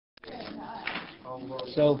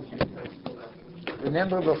So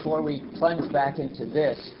remember, before we plunge back into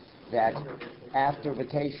this, that after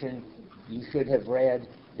vacation you should have read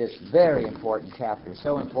this very important chapter,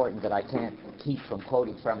 so important that I can't keep from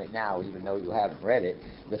quoting from it now, even though you haven't read it,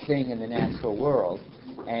 The Thing in the Natural World.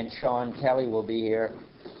 And Sean Kelly will be here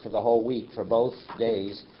for the whole week, for both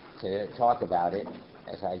days, to talk about it.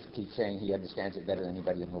 As I keep saying, he understands it better than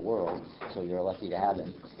anybody in the world, so you're lucky to have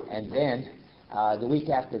him. And then, the week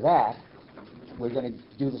after that, we're going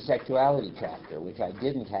to do the sexuality chapter, which I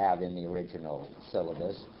didn't have in the original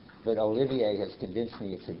syllabus, but Olivier has convinced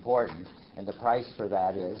me it's important, and the price for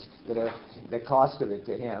that is that the cost of it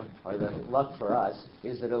to him, or the luck for us,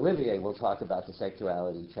 is that Olivier will talk about the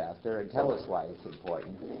sexuality chapter and tell us why it's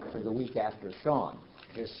important for the week after Sean,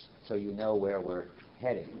 just so you know where we're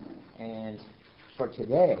heading. And for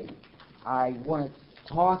today, I want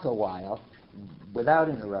to talk a while, without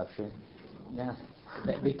interruption, now,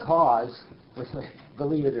 because,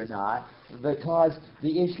 believe it or not, because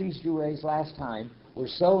the issues you raised last time were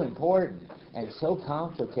so important and so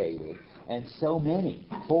complicated and so many,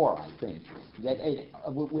 four, I think, that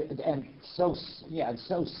and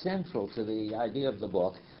so central to the idea of the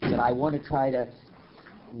book that I want to try to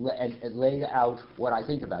lay out what I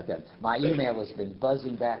think about them. My email has been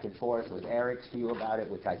buzzing back and forth with Eric's view about it,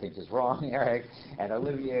 which I think is wrong, Eric, and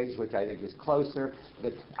Olivier's, which I think is closer,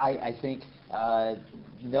 but I think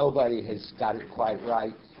nobody has got it quite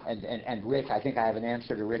right. And Rick, I think I have an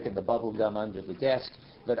answer to Rick in the bubble gum under the desk,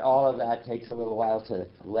 but all of that takes a little while to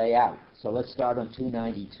lay out. So let's start on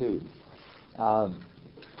 292.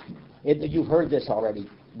 You've heard this already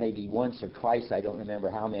maybe once or twice, I don't remember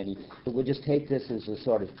how many, but we'll just take this as a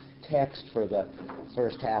sort of text for the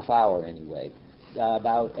first half hour anyway.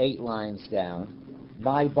 About 8 lines down.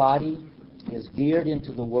 My body is geared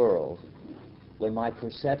into the world when my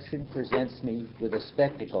perception presents me with a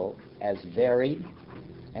spectacle as varied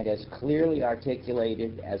and as clearly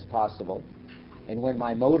articulated as possible, and when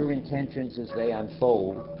my motor intentions as they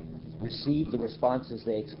unfold receive the responses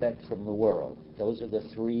they expect from the world. Those are the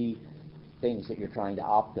 3 things that you're trying to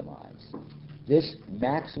optimize. This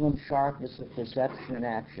maximum sharpness of perception and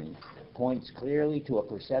action points clearly to a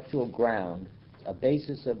perceptual ground, a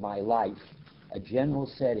basis of my life, a general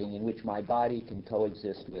setting in which my body can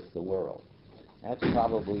coexist with the world. That's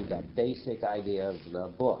probably the basic idea of the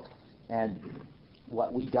book. And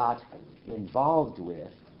what we got involved with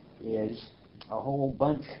is a whole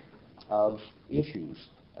bunch of issues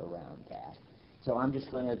around that. So I'm just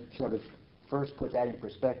going to sort of first put that in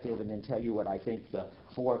perspective and then tell you what I think the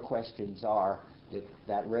 4 questions are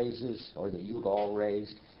that raises, or that you've all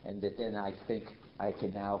raised, and that then I think I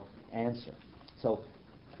can now answer. So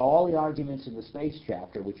all the arguments in the space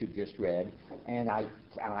chapter, which you've just read, and I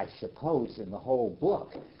suppose in the whole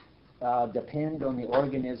book, depend on the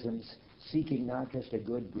organisms seeking not just a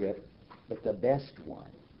good grip, but the best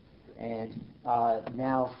one. And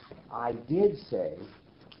now, I did say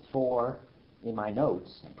in my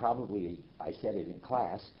notes, and probably I said it in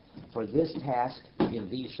class, for this task in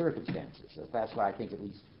these circumstances. So that's what I think at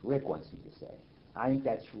least Rick wants me to say. I think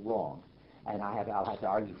that's wrong, and I'll have to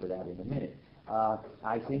argue for that in a minute.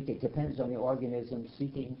 I think it depends on the organism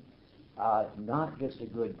seeking not just a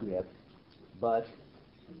good grip, but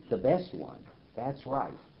the best one. That's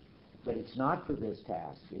right. But it's not for this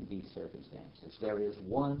task in these circumstances. There is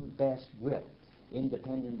one best grip,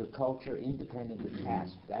 independent of culture, independent of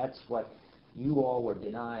task. That's what you all were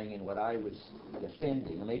denying and what I was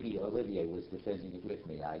defending. Maybe Olivier was defending it with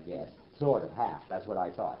me, I guess. Sort of, half. That's what I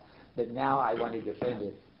thought. But now I want to defend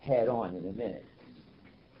it head on in a minute.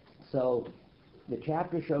 So the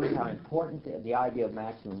chapter shows how important the idea of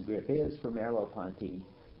maximum grip is for Merleau-Ponty.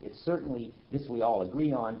 It's certainly, this we all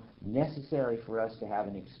agree on, necessary for us to have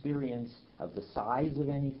an experience of the size of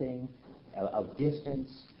anything, of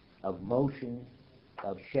distance, of motion,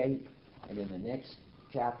 of shape, and in the next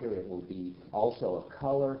chapter it will be also of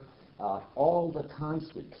color, all the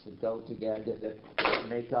constants that go together that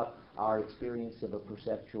make up our experience of a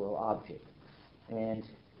perceptual object. And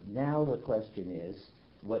now the question is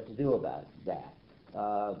what to do about that.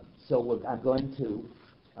 So I'm going to,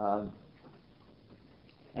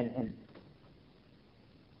 and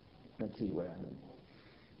let's see where I'm.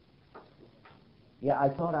 Yeah, I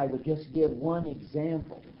thought I would just give one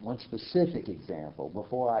example, one specific example,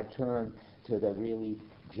 before I turn to the really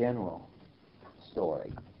general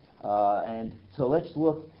story. And so let's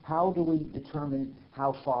look, how do we determine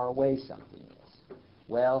how far away something is?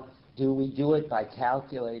 Well, do we do it by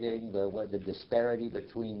calculating the disparity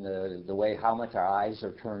between the way how much our eyes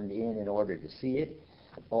are turned in order to see it?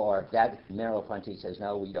 Or that Merleau-Ponty says,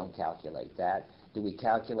 no, we don't calculate that. Do we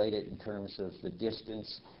calculate it in terms of the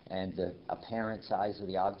distance and the apparent size of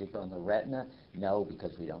the object on the retina? No,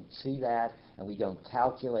 because we don't see that, and we don't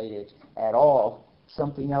calculate it at all.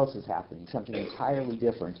 Something else is happening, something entirely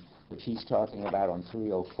different, which he's talking about on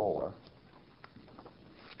 304.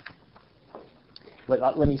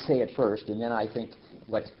 But let me say it first, and then I think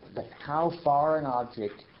how far an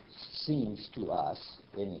object seems to us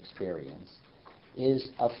in experience is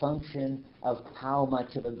a function of how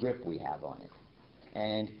much of a grip we have on it.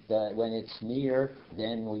 And when it's near,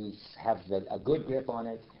 then we have a good grip on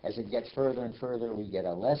it. As it gets further and further, we get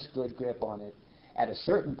a less good grip on it. At a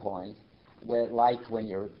certain point, like when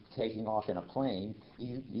you're taking off in a plane,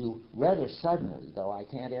 you rather suddenly, though I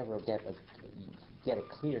can't ever get a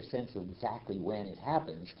clear sense of exactly when it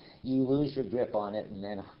happens, you lose your grip on it, and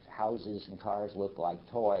then houses and cars look like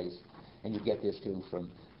toys. And you get this too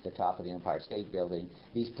from the top of the Empire State Building.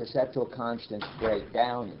 These perceptual constants break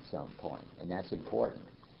down at some point, and that's important,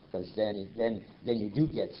 because then you do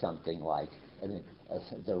get something like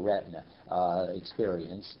the retina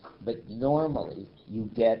experience. But normally you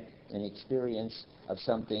get an experience of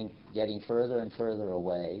something getting further and further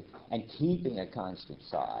away and keeping a constant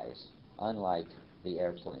size, unlike the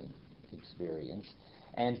airplane experience.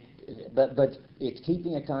 But it's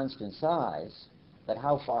keeping a constant size, but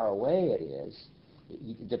how far away it is,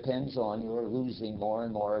 it depends on your losing more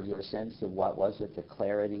and more of your sense of what was it, the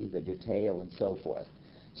clarity, the detail, and so forth.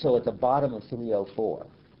 So at the bottom of 304,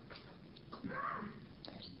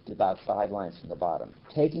 about 5 lines from the bottom,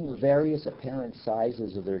 taking the various apparent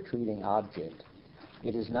sizes of the retreating object,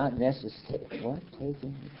 it is not necessary. What?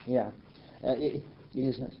 Taking? Yeah. It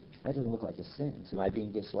is not. That doesn't look like a sentence. Am I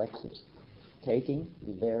being dyslexic? Taking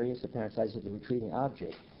the various apparent sizes of the retreating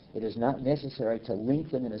object, it is not necessary to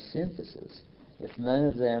link them in a synthesis if none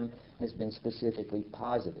of them has been specifically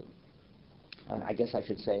posited. I guess I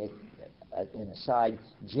should say, in aside,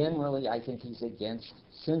 generally I think he's against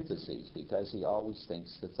syntheses because he always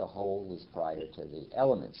thinks that the whole is prior to the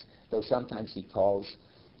elements, though sometimes he calls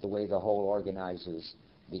the way the whole organizes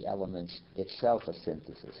the elements itself a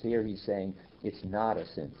synthesis. Here he's saying it's not a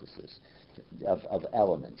synthesis of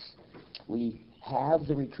elements. We have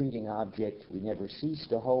the retreating object, we never cease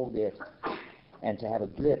to hold it and to have a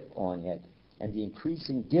grip on it, and the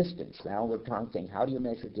increasing distance, now we're talking, how do you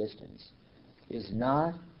measure distance, is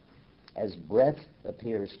not, as breadth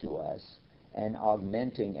appears to us, an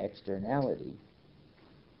augmenting externality.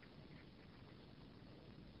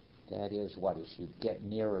 That is, what, as you get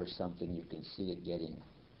nearer something, you can see it getting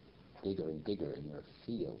bigger and bigger in your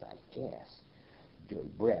field, I guess,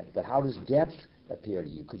 breadth. But how does depth appear to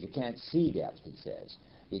you? Because you can't see depth, he says,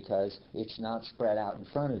 because it's not spread out in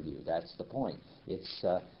front of you. That's the point.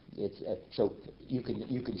 So you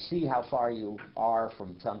can see how far you are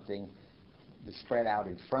from something that's spread out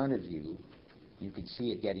in front of you. You can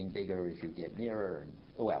see it getting bigger as you get nearer, and,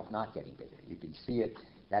 well, not getting bigger. You can see it.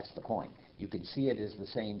 That's the point. You can see it as the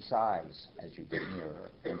same size as you get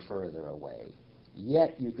nearer and further away.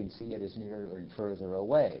 Yet you can see it as nearer and further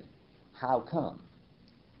away. How come?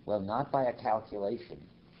 Well, not by a calculation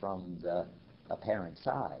from the apparent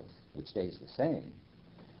size, which stays the same,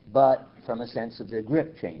 but from a sense of the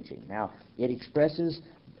grip changing. Now, it expresses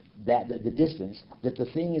that the distance, that the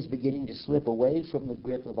thing is beginning to slip away from the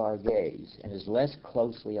grip of our gaze and is less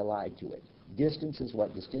closely allied to it. Distance is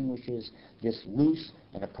what distinguishes this loose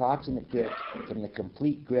and approximate grip from the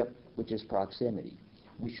complete grip, which is proximity.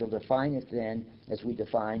 We shall define it then as we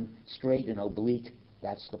define straight and oblique,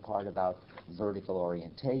 that's the part about vertical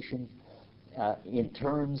orientation, in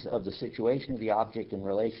terms of the situation of the object in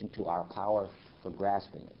relation to our power for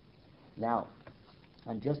grasping it. Now,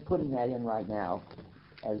 I'm just putting that in right now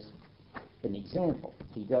as an example.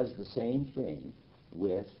 He does the same thing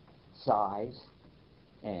with size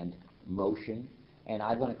and motion, and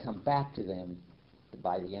I'm going to come back to them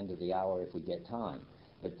by the end of the hour if we get time,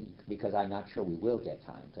 but because I'm not sure we will get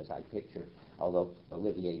time, because I picture, although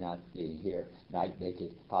Olivier not being here might make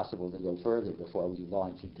it possible to go further before we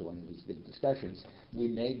launch into one of these big discussions, we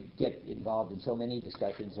may get involved in so many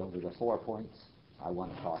discussions over the 4 points I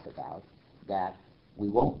want to talk about that we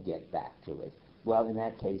won't get back to it. Well, in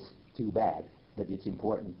that case, too bad, but it's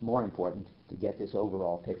important, more important, to get this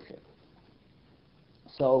overall picture.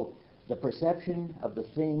 So, the perception of the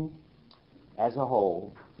thing as a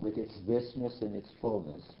whole, with its thisness and its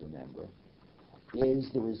fullness, remember,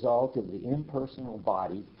 is the result of the impersonal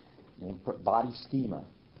body, body schema,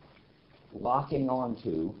 locking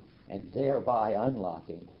onto and thereby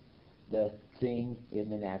unlocking the thing in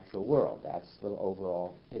the natural world. That's the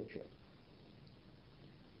overall picture.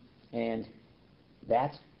 And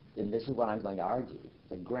this is what I'm going to argue,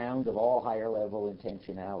 the ground of all higher level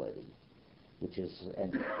intentionality. which is,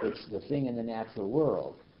 and it's the thing in the natural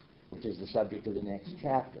world, which is the subject of the next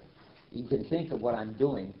chapter. You can think of what I'm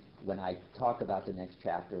doing when I talk about the next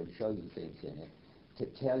chapter and show you things in it, to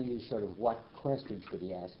tell you sort of what questions to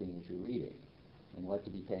be asking as you read it, and what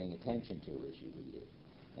to be paying attention to as you read it.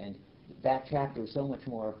 And that chapter is so much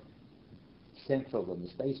more central than the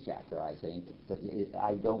space chapter, I think, that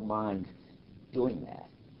I don't mind doing that.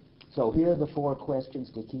 So here are the 4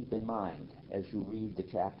 questions to keep in mind as you read the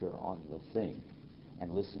chapter on the thing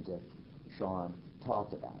and listen to Sean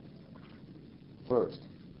talk about it. First,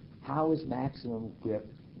 how is maximum grip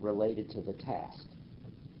related to the task?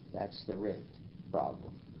 That's the rift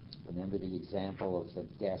problem. Remember the example of the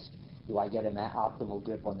desk. Do I get an optimal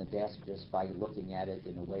grip on the desk just by looking at it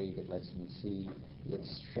in a way that lets me see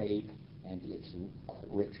its shape and its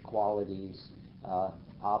rich qualities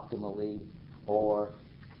optimally? Or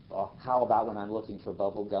how about when I'm looking for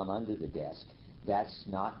bubble gum under the desk? That's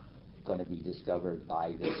not going to be discovered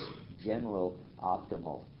by this general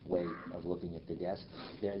optimal way of looking at the desk.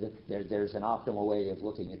 There's an optimal way of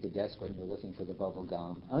looking at the desk when you're looking for the bubble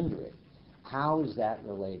gum under it. How is that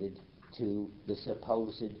related to the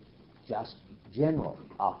supposed just general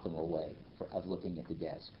optimal way of looking at the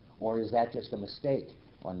desk? Or is that just a mistake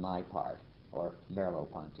on my part, or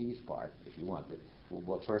Merleau-Ponty's part, if you want to?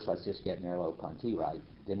 Well, first let's just get Merleau-Ponty right,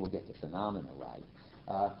 then we'll get the phenomena right.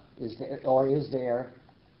 Is there,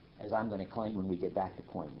 as I'm going to claim when we get back to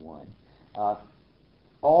point 1,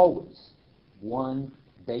 always one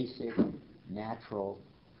basic, natural,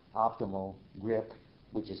 optimal grip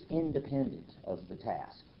which is independent of the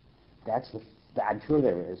task? I'm sure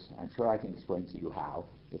there is. I'm sure I can explain to you how.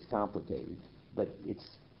 It's complicated, but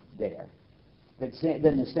it's there.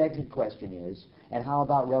 Then the second question is, and how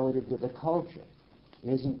about relative to the culture?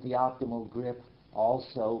 Isn't the optimal grip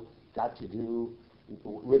also got to do,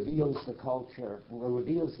 reveals the culture,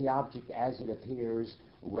 reveals the object as it appears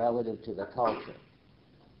relative to the culture?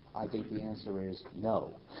 I think the answer is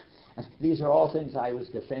no. These are all things I was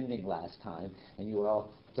defending last time, and you were all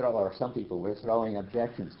or some people were throwing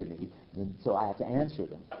objections to me, and so I have to answer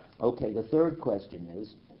them. Okay, the third question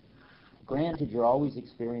is, granted you're always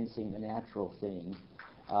experiencing the natural thing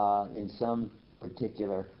in some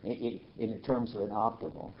particular, in terms of an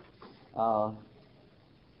optimal,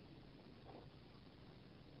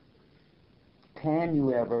 can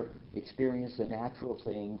you ever experience the natural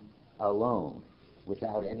thing alone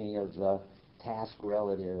without any of the task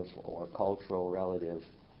relative or cultural relative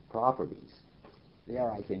properties?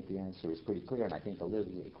 There, I think the answer is pretty clear, and I think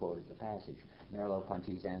Olivier quoted the passage.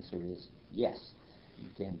 Merleau-Ponty's answer is yes, you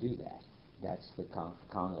can do that. That's the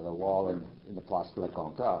the wall in the Place de la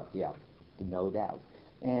Concorde, yeah, no doubt.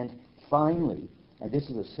 And finally, and this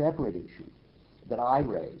is a separate issue that I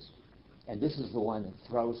raised, and this is the one that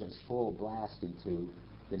throws us full blast into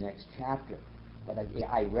the next chapter, but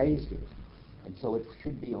I raised it, and so it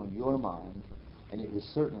should be on your mind, and it was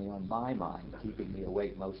certainly on my mind, keeping me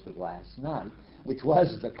awake most of last night, which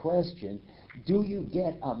was the question, do you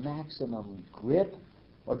get a maximum grip,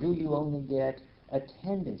 or do you only get a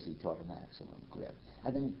tendency toward a maximum grip?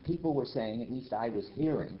 And then people were saying, at least I was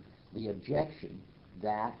hearing, the objection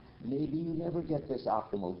that maybe you never get this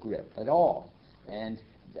optimal grip at all. And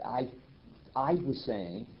I was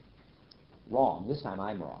saying, wrong, this time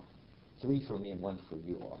I'm wrong. 3 for me and 1 for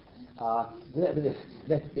you all.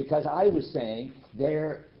 Because I was saying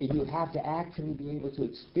you have to actually be able to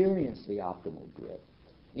experience the optimal grip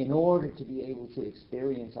in order to be able to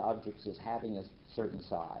experience objects as having a certain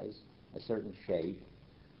size, a certain shape,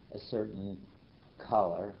 a certain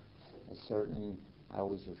color, a certain, I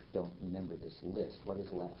always don't remember this list. What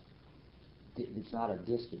is left? It's not a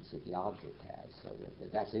distance that the object has, so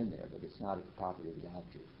that's in there, but it's not a property of the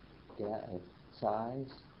object.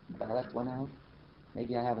 Size? Have I left one out?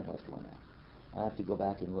 Maybe I haven't left one out. I'll have to go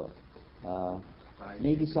back and look.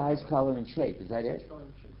 Maybe size, color, and shape. Is that it?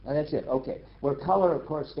 Oh, that's it. Okay. Where color, of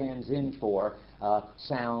course, stands in for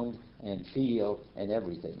sound and feel and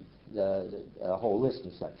everything. The whole list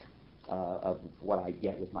of such, of what I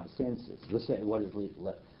get with my senses. What is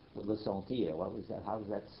le sentir? What was that? How is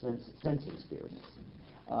that sense experience?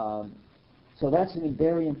 So that's a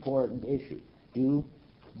very important issue. Do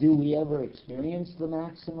we ever experience the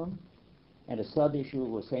maximum? And a sub-issue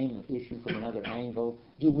or same issue from another angle,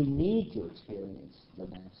 do we need to experience the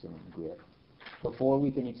maximum grip before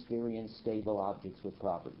we can experience stable objects with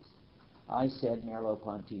properties? I said,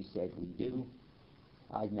 Merleau-Ponty said we do.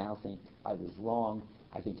 I now think I was wrong.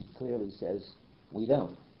 I think he clearly says we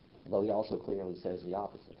don't, although he also clearly says the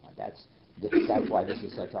opposite. That's why this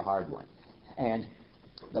is such a hard one. And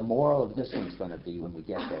the moral of this one's going to be, when we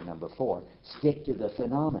get there, number 4, stick to the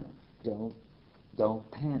phenomena. Don't Don't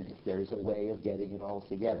panic. There's a way of getting it all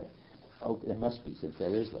together. Oh, there must be, since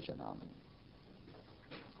there is the phenomenon.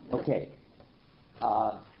 Okay.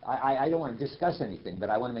 I don't want to discuss anything, but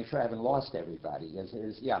I want to make sure I haven't lost everybody.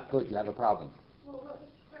 Yeah, good, you have a problem. Well, what was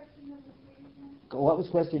question number 3 again? What was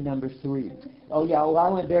question number 3? Oh, yeah, well, I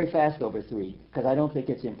went very fast over 3, because I don't think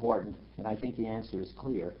it's important, and I think the answer is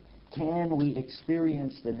clear. Can we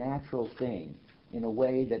experience the natural thing in a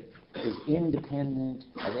way that is independent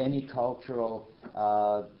of any cultural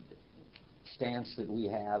stance that we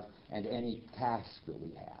have and any task that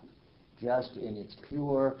we have? Just in its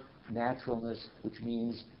pure naturalness, which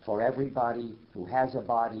means for everybody who has a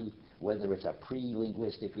body, whether it's a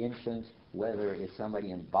pre-linguistic infant, whether it's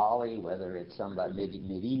somebody in Bali, whether it's somebody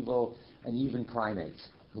medieval, and even primates.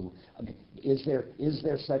 Is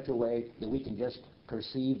there such a way that we can just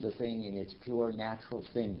perceive the thing in its pure natural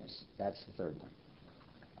thingness? That's the third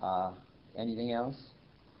one. Anything else?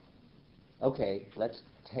 Okay, let's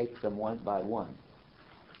take them one by one.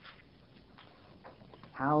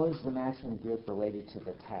 How is the maximum grip related to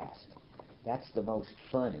the task? That's the most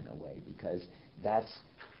fun in a way, because that's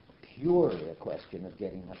purely a question of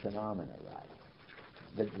getting the phenomena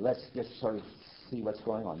right. Let's just sort of see what's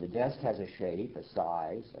going on. The desk has a shape, a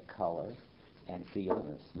size, a color, and feel,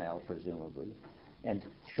 and a smell, presumably. And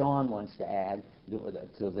Sean wants to add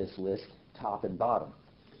to this list top and bottom.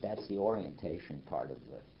 That's the orientation part of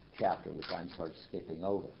the chapter, which I'm sort of skipping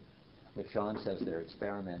over. But Sean says there are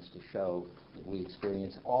experiments to show that we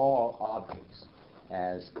experience all objects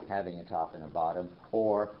as having a top and a bottom,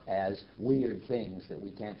 or as weird things that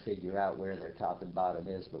we can't figure out where their top and bottom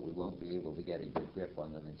is, but we won't be able to get a good grip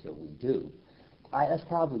on them until we do. That's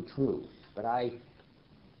probably true, but I'm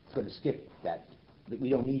going to skip that. We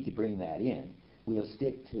don't need to bring that in. We'll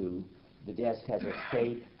stick to the desk has a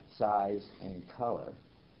shape, size, and color.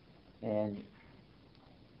 And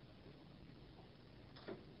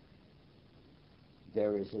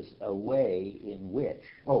there is a way in which,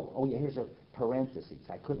 yeah, here's a parenthesis.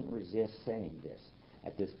 I couldn't resist saying this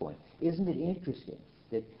at this point. Isn't it interesting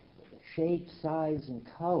that shape, size, and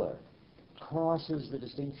color crosses the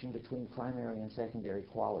distinction between primary and secondary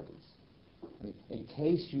qualities? I mean, in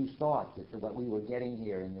case you thought that what we were getting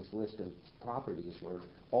here in this list of properties were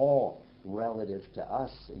all relative to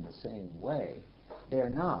us in the same way, they're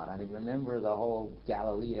not. I mean, remember the whole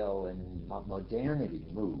Galileo and modernity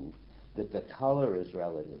move, that the color is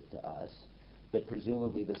relative to us, but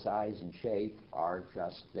presumably the size and shape are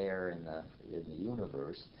just there in the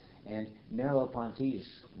universe. And Merleau-Ponty's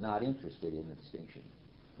not interested in the distinction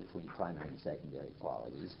between primary and secondary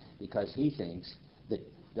qualities, because he thinks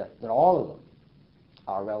that all of them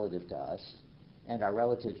are relative to us, and are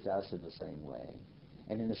relative to us in the same way,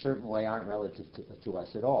 and in a certain way aren't relative to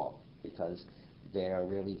us at all, because they are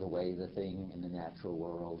really the way the thing in the natural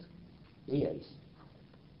world is.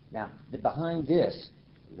 Now, behind this,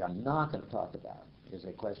 which I'm not going to talk about, is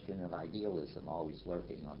a question of idealism always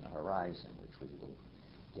lurking on the horizon, which we will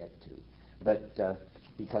get to. But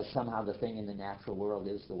because somehow the thing in the natural world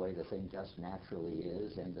is the way the thing just naturally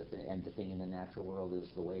is, and the thing in the natural world is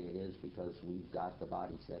the way it is because we've got the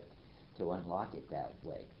body set to unlock it that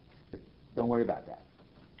way. But don't worry about that.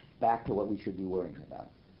 Back to what we should be worrying about.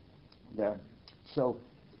 So,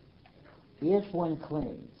 if one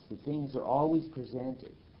claims that things are always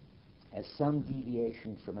presented as some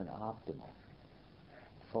deviation from an optimal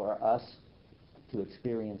for us to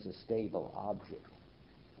experience a stable object,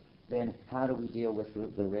 then how do we deal with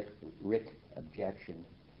the Rick objection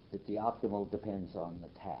that the optimal depends on the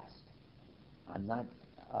task? I'm not...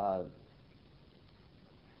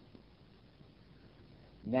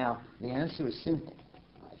 Now, the answer is simple,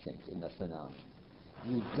 I think, in the phenomenon.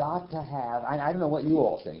 You've got to have... I don't know what you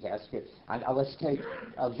all think. Let's take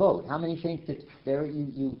a vote. How many think that there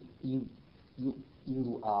you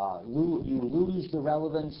lose the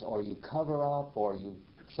relevance, or you cover up, or you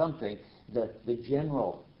something, the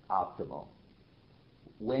general optimal,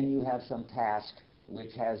 when you have some task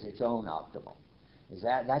which has its own optimal?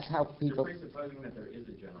 That's how people... You're presupposing that there is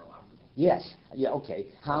a general optimal. Yes. Yeah, okay.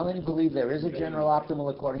 How many believe there is a general optimal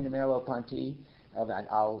according to Merleau-Ponty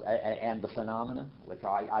and the phenomena, which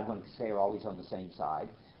I'm going to say are always on the same side?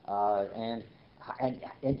 And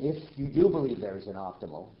if you do believe there is an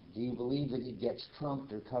optimal, do you believe that it gets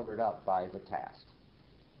trumped or covered up by the task?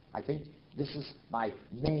 I think this is my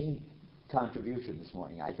main contribution this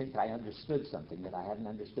morning. I think I understood something that I hadn't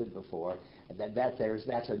understood before, and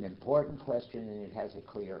that's an important question, and it has a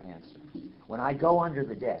clear answer. When I go under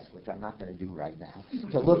the desk, which I'm not going to do right now,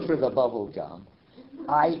 to look for the bubble gum,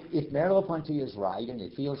 if Merleau-Ponty is right, and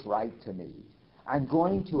it feels right to me, I'm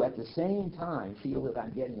going to, at the same time, feel that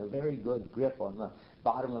I'm getting a very good grip on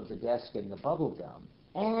bottom of the desk and the bubble gum,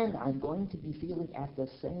 and I'm going to be feeling at the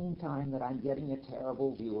same time that I'm getting a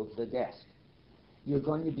terrible view of the desk. You're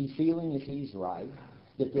going to be feeling, if he's right,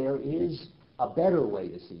 that there is a better way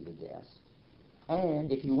to see the desk.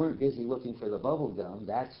 And if you weren't busy looking for the bubble gum,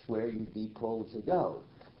 that's where you'd be pulled to go.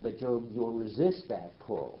 But you'll resist that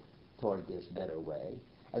pull toward this better way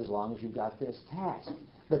as long as you've got this task.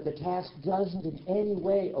 But the task doesn't in any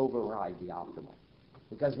way override the optimal,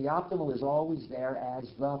 because the optimal is always there as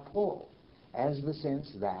the pull, as the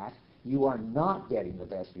sense that you are not getting the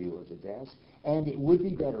best view of the desk, and it would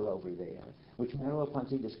be better over there, which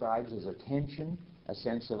Merleau-Ponty describes as a tension, a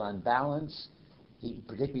sense of unbalance.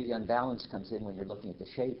 Particularly the unbalance comes in when you're looking at the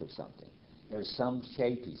shape of something. There's some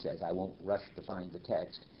shape, he says, I won't rush to find the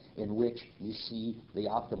text, in which you see the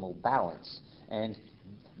optimal balance. And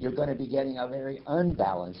you're going to be getting a very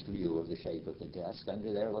unbalanced view of the shape of the desk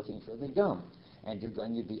under there looking for the gum. And you're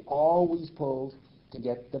going to be always pulled to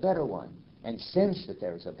get the better one and sense that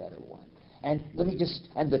there's a better one. And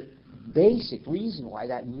the basic reason why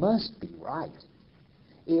that must be right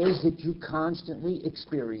is that you constantly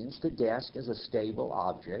experience the desk as a stable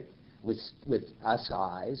object with a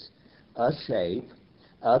size, a shape,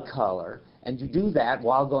 a color, and you do that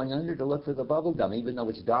while going under to look for the bubble gum, even though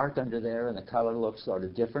it's dark under there and the color looks sort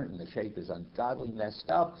of different and the shape is ungodly messed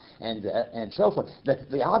up and so forth.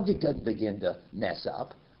 The object doesn't begin to mess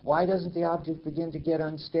up. Why doesn't the object begin to get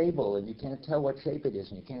unstable, and you can't tell what shape it is,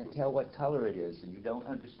 and you can't tell what color it is, and you don't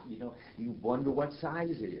understand, you wonder what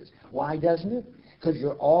size it is? Why doesn't it? Because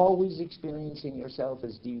you're always experiencing yourself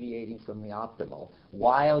as deviating from the optimal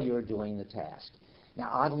while you're doing the task. Now,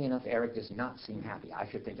 oddly enough, Eric does not seem happy. I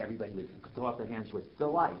should think everybody would throw up their hands with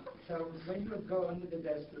delight. So when you go under the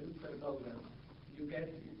desk to look for the bubble gum, you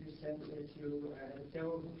get the sense that you have a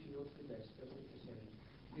terrible view of the desk. That's what you're saying.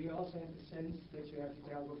 Do you also have the sense that you have a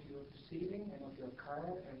terrible view of the ceiling and of your car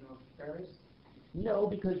and of Paris? No,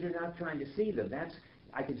 because you're not trying to see them.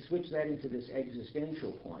 I can switch that into this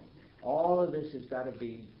existential point. All of this has got to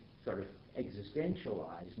be sort of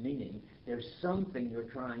existentialized, meaning there's something you're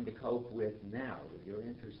trying to cope with now that you're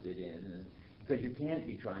interested in, because you can't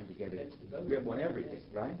be trying to get a grip on everything,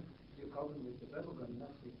 right? You're coping with the bubble gum,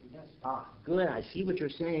 not with the desk. Ah, good. I see what you're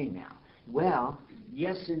saying now. Well,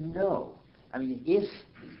 yes and no. I mean, if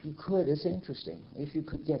you could, it's interesting, if you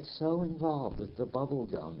could get so involved with the bubble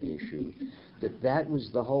gum issue that was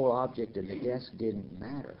the whole object and the desk didn't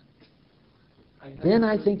matter, then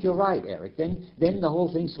I think you're right, Eric. Then the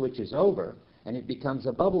whole thing switches over and it becomes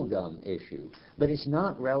a bubble gum issue. But it's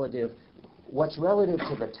not relative. What's relative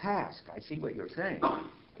to the task, I see what you're saying,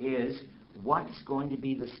 is what's going to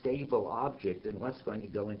be the stable object and what's going to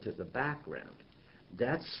go into the background.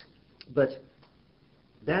 But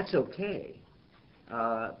that's okay.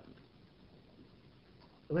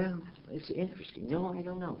 Well, it's interesting. No, I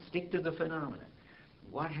don't know. Stick to the phenomenon.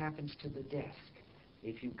 What happens to the desk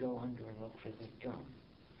if you go under and look for the gum?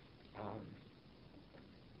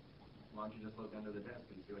 Why don't you just look under the desk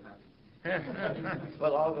and see what happens?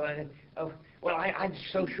 Well, I'm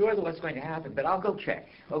so sure that what's going to happen, but I'll go check.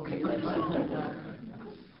 Okay, let's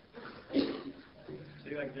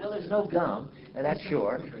Well, there's no gum, and that's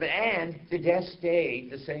sure. And the desk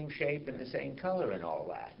stayed the same shape and the same color and all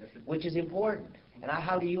that, which is important. And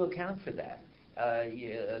how do you account for that?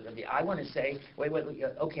 I want to say,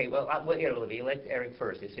 okay, Olivia, let Eric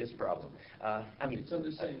first. It's his problem. It's on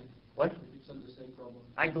the same. What? It's on the same problem.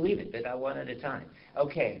 I believe it, but one at a time.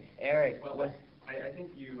 Okay, Eric. Well, what? I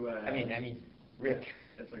think you... Rick.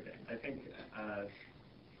 That's okay. I think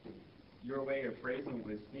your way of phrasing it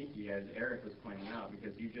was sneaky, as Eric was pointing out,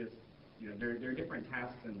 because you just, there are different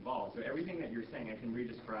tasks involved. So everything that you're saying I can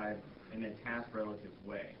re-describe in a task-relative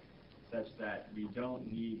way, such that we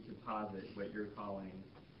don't need to posit what you're calling,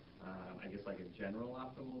 I guess, like a general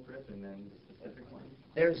optimal grip and then the specific one.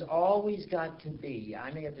 There's always got to be,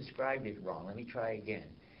 I may have described it wrong, let me try again.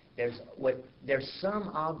 There's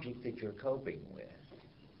some object that you're coping with,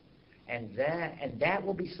 and that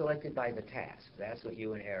will be selected by the task. That's what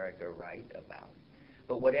you and Eric are right about.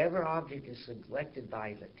 But whatever object is selected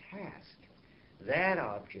by the task, that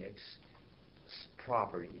object's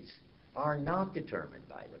properties are not determined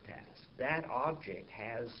by the task. That object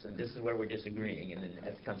has, and this is where we're disagreeing, and then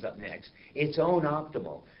that comes up next, its own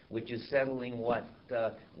optimal, which is settling what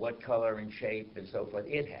color and shape and so forth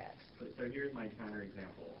it has. So here's my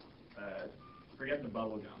counterexample. Forget the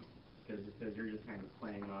bubble gum, because you're just kind of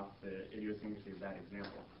playing off the idiosyncrasy of that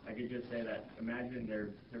example. I could just say that imagine there are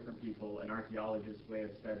different people, an archaeologist's way of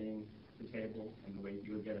studying the table and the way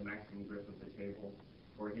he would get a maximum grip of the table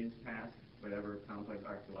for his task, whatever complex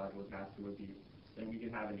archaeological task it would be. Then we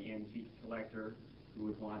could have an antique collector who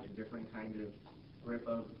would want a different kind of grip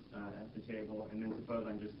of at the table, and then suppose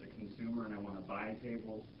I'm just a consumer and I want to buy a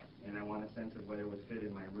table, and I want a sense of whether it would fit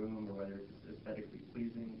in my room or whether it's aesthetically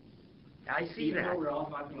pleasing. I see Even that. though we're all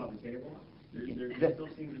talking about the table, there still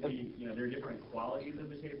seems to be, there are different qualities of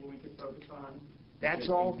the table we could focus on. That's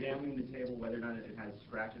Just all. examining the table, whether or not it has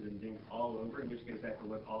scratches and dings all over, in which case I have to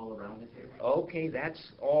look all around the table. Okay,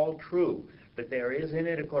 that's all true. But there is in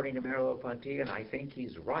it, according to Merleau Ponty, and I think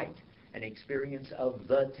he's right, an experience of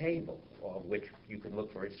the table, of which you can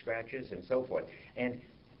look for its scratches and so forth. And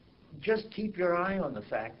just keep your eye on the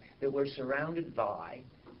fact that we're surrounded by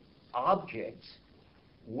objects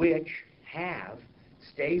which have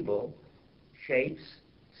stable shapes,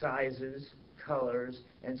 sizes, colors,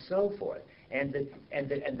 and so forth. And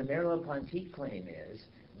the Merleau-Ponty claim is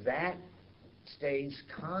that stays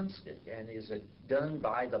constant and is done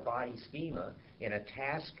by the body schema in a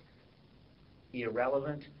task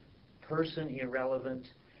irrelevant, person irrelevant,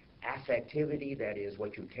 affectivity, that is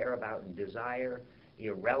what you care about and desire,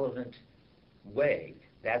 irrelevant way.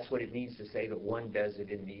 That's what it means to say that one does it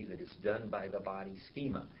in me, that it's done by the body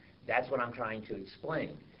schema. That's what I'm trying to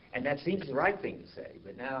explain. And that seems the right thing to say.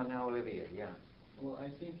 But now Olivia, yeah. Well, I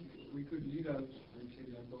think we could leave out this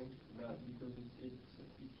example that because it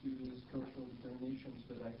uses cultural determinations,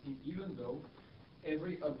 but I think even though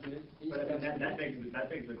every object is... But that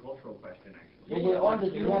begs the cultural question, actually. Yeah,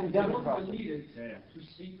 you haven't done it don't properly. need it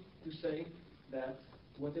to say that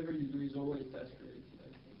whatever you do is always task-related,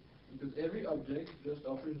 I think. Because every object just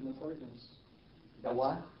offers an affordance. A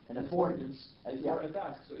what? An affordance. For a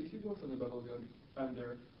task. So if you go for the bubble gum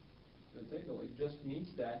under the table, it just means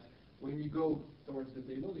that when you go towards the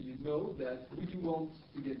table, you know that if you want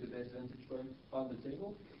to get the best vantage point on the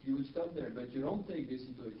table, you would stop there. But you don't take this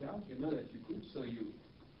into account. You know that you could, so you...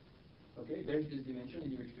 Okay, there's this dimension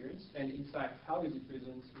in your experience. And in fact, how is it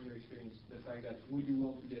present in your experience? The fact that would you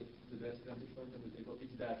want to get the best vantage point on the table?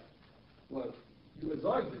 It's that, well, you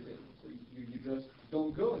avoid the table. So you just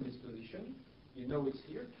don't go in this position. You know it's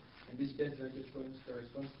here. And this best vantage point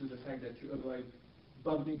corresponds to the fact that you avoid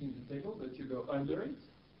bumping into the table, but you go under it.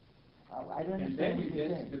 I don't And understand then what you you're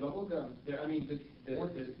get saying. the bubble gum.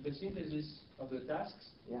 The synthesis of the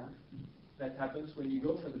tasks that happens when you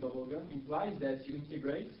go for the bubble gum implies that you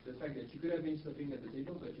integrate the fact that you could have been stopping at the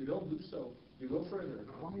table, but you don't do so. You go further.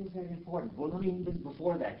 Why is that important? Well, let me even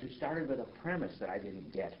before that, you started with a premise that I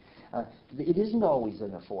didn't get. It isn't always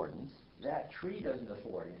an affordance. That tree doesn't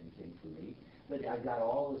afford anything for me, but I've got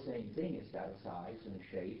all the same thing. It's got a size and a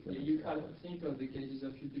shape. And You have to think of the cases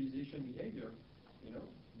of utilization behavior, you know.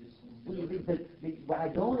 But I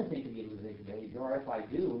don't want to think of utilization behavior, or if I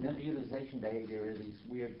do, then the utilization behavior are these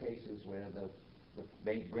weird cases where the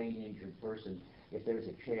brain-injured person, if there's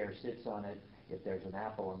a chair, sits on it. If there's an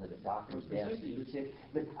apple on the doctor's desk, you sit.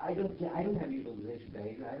 But I don't have utilization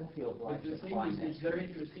behavior. I don't feel obliged to find that. It's very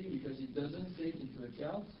interesting because it doesn't take into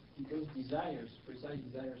account people's desires, precise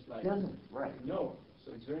desires like... Doesn't, right. No.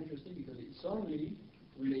 So it's very interesting because it's only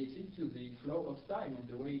related to the flow of time and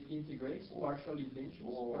the way it integrates partial intentions,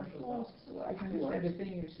 partial tasks. I can understand the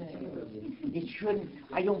thing you're saying. It shouldn't.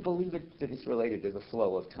 I don't believe it that it's related to the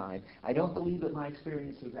flow of time. I don't believe that my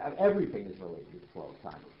experiences, everything is related to the flow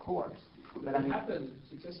of time, of course. But it happens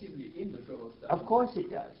successively in the flow of time. Of course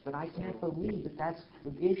it does, but I can't believe that that's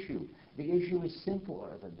the issue. The issue is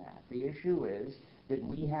simpler than that. The issue is that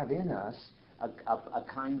we have in us a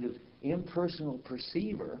kind of impersonal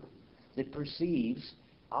perceiver that perceives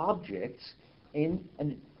objects in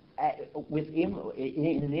an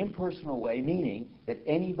impersonal way, meaning that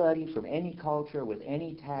anybody from any culture with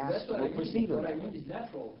any task will perceive it. What I mean is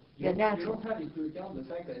natural. Natural. You don't have into account the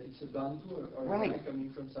fact that it's a Bantu or a guy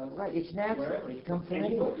coming from South. Right, it's natural. Wherever. It comes from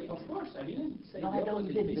anywhere. Of course, I didn't say no, I don't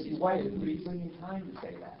didn't. This is why didn't we bring in time to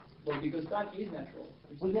say that? Well, because time is natural.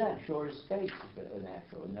 Well, yeah, sure as space is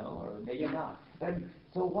natural, no, or maybe not.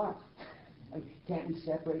 So what? Can't we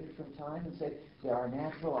separate it from time and say there are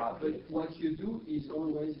natural objects? But what you do is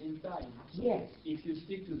always in time. So yes. If you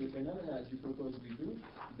stick to the phenomena as you propose we do,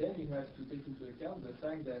 then you have to take into account the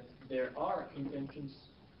fact that there are intentions.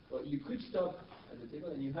 Well, you could stop at the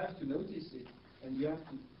table and you have to notice it, and you have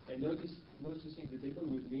to noticing the table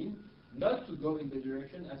would mean not to go in the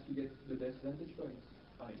direction as to get the best vantage point.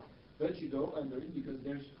 Fine. But you go under it because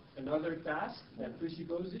there's another task that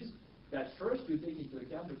presupposes that first you take into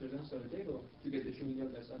account the presence of the table to get the chewing gum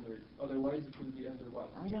that's under it. Otherwise, it would be under what?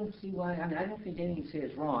 I don't see why. I mean, I don't think anything you say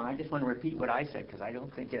is wrong. I just want to repeat what I said because I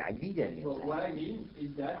don't think I need any of that. Well, what I mean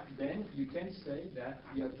is that then you can say that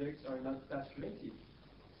the objects are not task-related.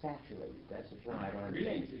 Saturated. That's the term I don't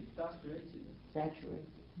understand. Related. Task-related. Saturated.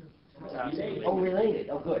 Related. Oh, related.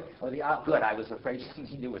 Oh, good. Oh, good. I was afraid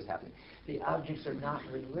something new was happening. The objects are not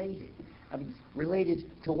related. I mean, related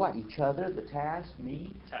to what? Each other, the task,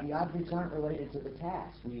 me? Task. The objects aren't related to the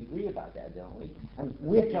task. We agree about that, don't we? I mean,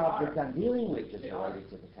 which object I'm dealing with is related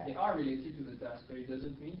to the task. They are related to the task, but it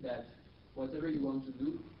doesn't mean that whatever you want to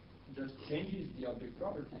do just changes the object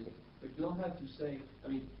property. But you don't have to say, I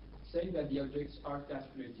mean, saying that the objects are task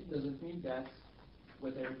related doesn't mean that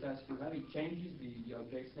whatever task you have, it changes the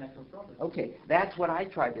object's natural property. Okay, that's what I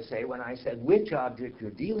tried to say when I said which object you're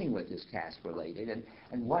dealing with is task-related,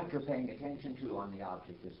 and what you're paying attention to on the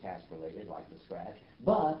object is task-related, like the scratch,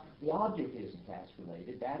 but the object isn't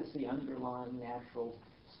task-related. That is the underlying natural,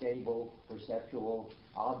 stable, perceptual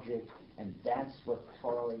object, and that's what's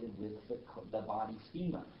correlated with the body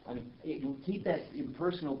schema. I mean, you keep that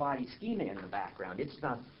impersonal body schema in the background. It's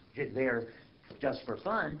not there just for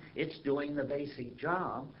fun. It's doing the basic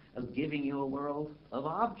job of giving you a world of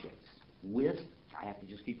objects with, I have to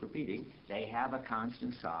just keep repeating, they have a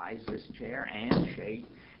constant size, this chair, and shape,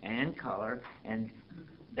 and color, and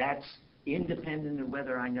that's independent of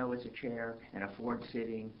whether I know it's a chair and a Ford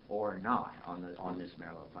sitting or not on this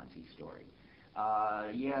Merleau-Ponty story.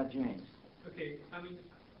 Yeah, James. Okay, I mean,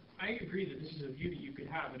 I agree that this is a view that you could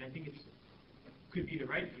have, and I think could be the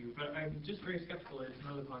right view, but I'm just very skeptical that it's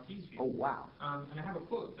Merleau-Ponty's view. Oh, wow. And I have a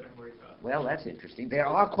quote that I'm worried about. Well, that's interesting. There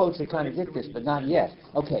are quotes that contradict this, but not yet.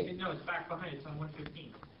 Okay. No, it's back behind. It's on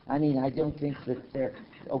 115. I mean, I don't think that they're...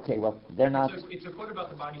 Okay, well, they're not... It's a quote about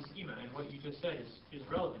the body schema, and what you just said is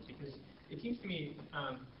relevant, because it seems to me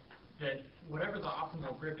that whatever the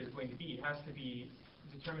optimal grip is going to be, it has to be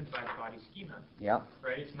determined by the body schema. Yeah.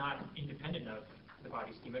 Right? It's not independent of the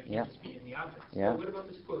body schema. It can Yeah. just be in the object. Yeah. So what about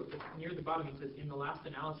this quote? Near the bottom it says, in the last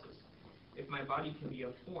analysis, if my body can be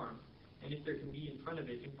a form, and if there can be in front of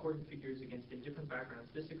it important figures against indifferent backgrounds,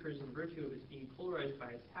 this occurs in virtue of its being polarized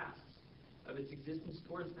by its tasks, of its existence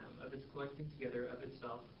towards them, of its collecting together of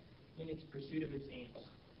itself, in its pursuit of its aims.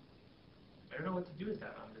 I don't know what to do with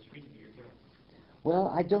that on this reading that you're giving.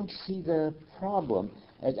 Well, I don't see the problem.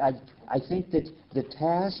 I think that the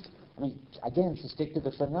task, I mean, again, to stick to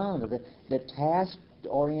the phenomena, the task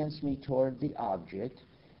orients me toward the object,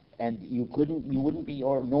 and you wouldn't be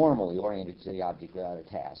normally oriented to the object without a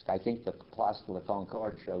task. I think the Place de la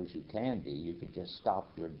Concorde shows you can be. You could just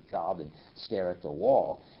stop your job and stare at the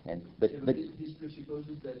wall. But This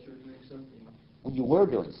presupposes that you're doing something. you were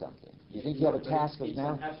doing something. You think you have a task of it's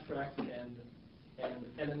now? an abstract and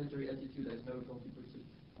elementary attitude as no computer pursuit.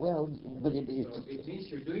 Well, but So it means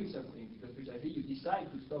you're doing something, because precisely you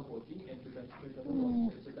decide to stop working and to concentrate on the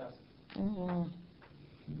work. It's a task.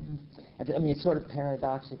 I mean, it's sort of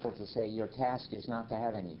paradoxical to say your task is not to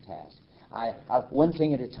have any task. One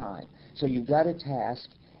thing at a time. So you've got a task,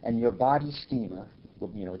 and your body schema,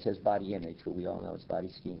 well, you know, it says body image, but we all know it's body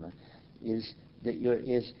schema, is that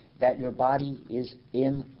your body is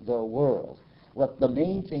in the world. Well, the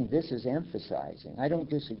main thing this is emphasizing, I don't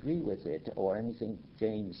disagree with it or anything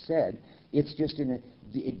James said, it's just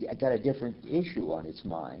it got a different issue on its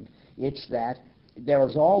mind. It's that there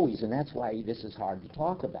is always, and that's why this is hard to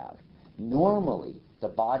talk about, normally the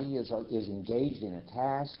body is engaged in a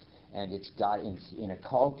task, and it's got in a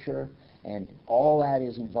culture, and all that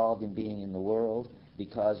is involved in being in the world,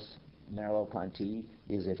 because Merleau-Ponty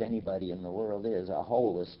is, if anybody in the world is, a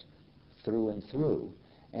holist through and through.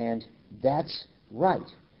 And that's right.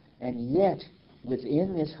 And yet,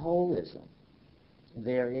 within this holism,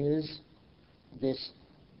 there is this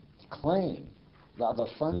claim of a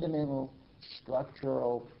fundamental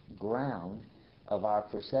structural ground of our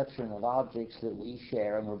perception of objects that we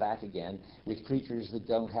share, and we're back again, with creatures that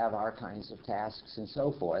don't have our kinds of tasks and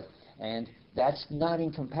so forth. And that's not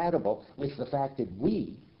incompatible with the fact that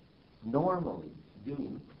we normally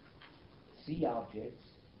do see objects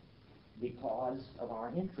because of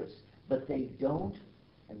our interests. But they don't,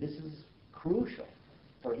 and this is crucial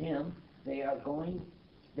for him,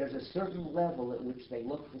 there's a certain level at which they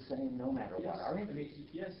look the same no matter what our interests.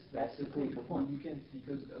 Yes, That's the crucial point. You can't,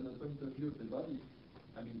 because on the point of view of the body,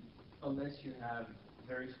 I mean, unless you have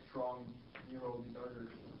very strong neural disorders,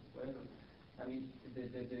 whatever, I mean,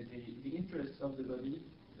 the interests of the body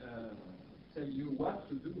tell you what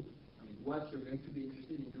to do. I mean, what you're going to be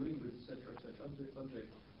interested in doing with such or such object,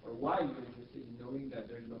 or why you're interested in knowing that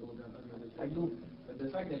there's bubble gum under the table. But the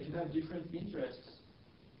fact that you have different interests,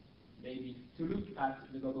 maybe to look at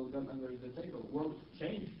the bubble gum under the table, won't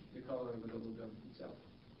change the color of the bubble gum itself,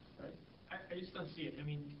 right? I just don't see it. I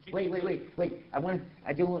mean... Wait.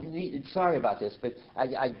 Sorry about this, but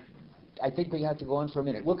I think we have to go on for a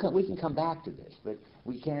minute. We can come back to this, but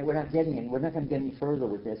we can't. We're not going to get any further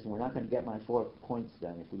with this, and we're not going to get my 4 points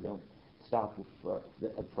done if we don't stop for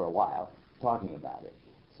a while talking about it.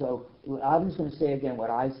 So I'm just going to say again what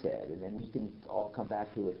I said, and then we can all come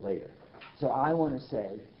back to it later. So I want to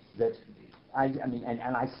say that, I mean,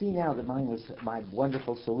 and I see now that my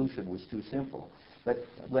wonderful solution was too simple. But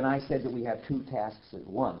when I said that we have two tasks at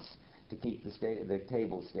once, to keep the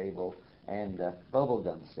table stable and the bubble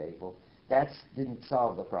gum stable, that didn't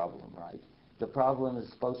solve the problem, right? The problem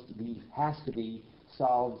is has to be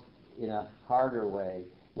solved in a harder way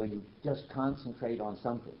when you just concentrate on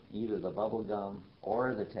something, either the bubble gum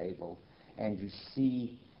or the table, and you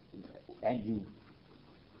see, I guess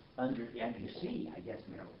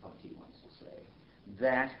Merleau-Ponty wants to say,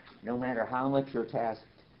 that no matter how much you're tasked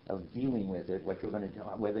of dealing with it, what you're going to do,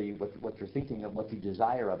 what you're thinking of, what you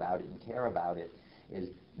desire about it and care about it, is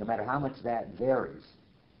no matter how much that varies,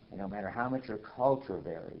 and no matter how much your culture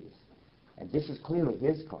varies, and this is clearly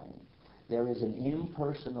his claim, there is an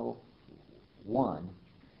impersonal one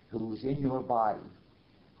who's in your body,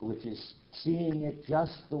 which is seeing it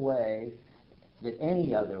just the way that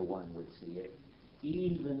any other one would see it,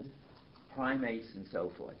 even primates and so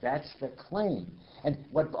forth. That's the claim. And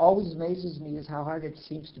what always amazes me is how hard it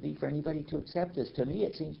seems to be for anybody to accept this. To me,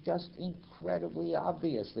 it seems just incredibly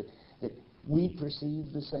obvious that we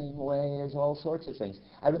perceive the same way as all sorts of things.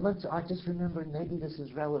 I just remember, maybe this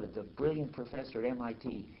is relevant, a brilliant professor at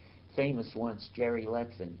MIT, famous once, Jerry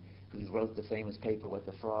Letson, who wrote the famous paper, What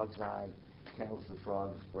the Frog's Eye Tells the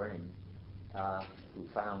Frog's Brain, who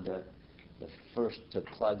found the first to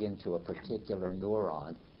plug into a particular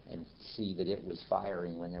neuron and see that it was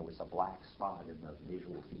firing when there was a black spot in the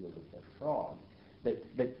visual field of the frog. But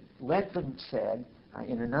Letson said,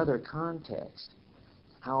 in another context,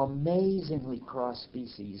 how amazingly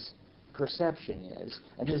cross-species perception is.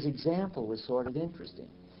 And his example was sort of interesting.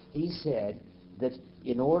 He said that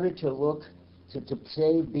in order to look, to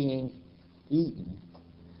save being eaten,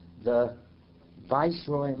 the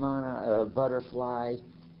viceroy butterfly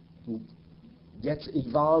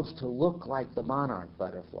evolves to look like the monarch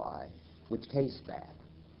butterfly, which tastes bad.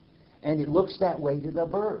 And it looks that way to the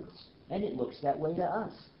birds, and it looks that way to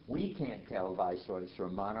us. We can't tell viceroys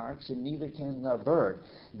from monarchs, and neither can the bird.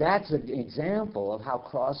 That's an example of how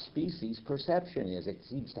cross-species perception is. It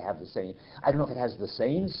seems to have the same, I don't know if it has the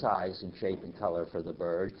same size and shape and color for the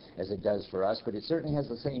bird as it does for us, but it certainly has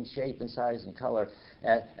the same shape and size and color,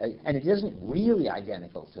 and it isn't really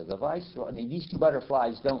identical to the viceroy. I mean, these two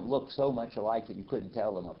butterflies don't look so much alike that you couldn't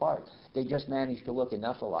tell them apart. They just manage to look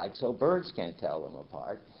enough alike so birds can't tell them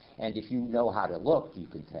apart, and if you know how to look, you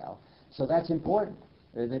can tell. So that's important.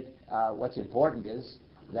 What's important is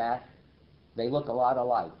that they look a lot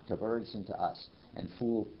alike to birds and to us, and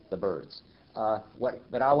fool the birds.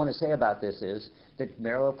 What I want to say about this is that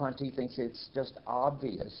Merleau-Ponty thinks it's just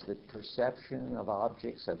obvious that perception of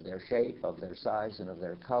objects, of their shape, of their size, and of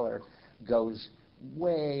their color goes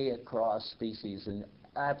way across species and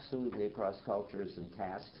absolutely across cultures and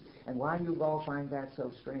tasks. And why do you all find that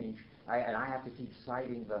so strange? I have to keep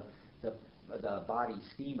citing the body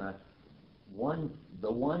schema.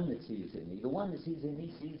 The one that sees in me, the one that sees in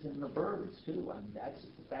me sees in the birds too. I mean,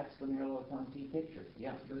 that's the Merleau-Ponty picture.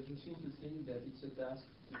 Yeah. But you seem to think that it's a task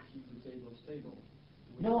to keep the table stable.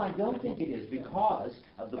 No, I don't think it is because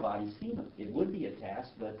of the body schema. It would be a task,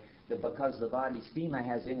 but because the body schema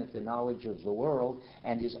has in it the knowledge of the world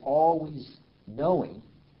and is always knowing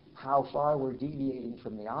how far we're deviating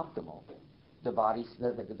from the optimal,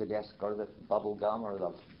 the desk or the bubble gum or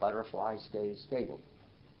the butterfly stays stable.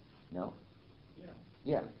 No?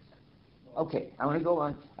 Yeah. Okay, I want to go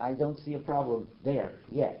on. I don't see a problem there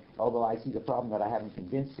yet, although I see the problem that I haven't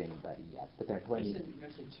convinced anybody yet, but there are plenty. You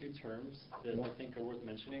mentioned two terms that I think are worth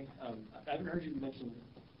mentioning. I haven't heard you mention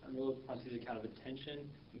Merleau-Ponty's account of attention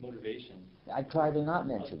and motivation. I try to not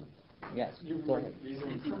mention them. Yes. Go ahead.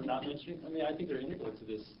 Reason for not mentioning? I mean, I think they're integral to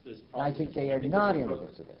this problem. I think they are not integral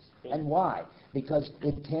to this. And why? Because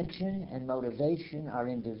intention and motivation are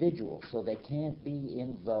individual, so they can't be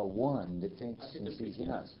in the one that thinks and sees in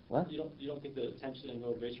us. What? You don't think the attention and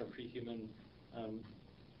motivation are pre-human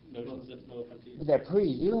notions that Merleau-Ponty? They're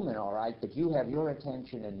pre-human, all right, but you have your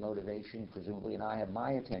attention and motivation, presumably, and I have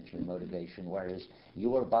my attention and motivation, whereas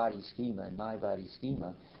your body schema and my body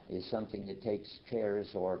schema is something that takes chairs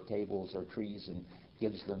or tables or trees and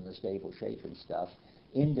gives them the stable shape and stuff,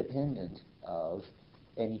 independent of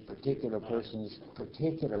any particular person's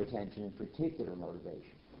particular attention and particular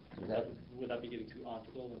motivation. Would that be getting too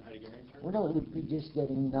optical in Heideggerian terms? Well, no, it would be just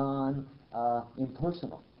getting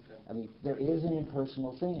impersonal. Okay. I mean, there is an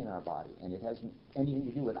impersonal thing in our body, and it has anything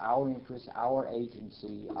to do with our interests, our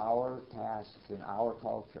agency, our tasks, and our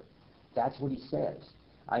culture. That's what he says.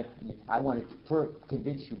 I want to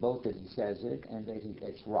convince you both that he says it, and that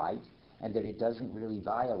it's right, and that it doesn't really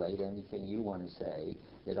violate anything you want to say,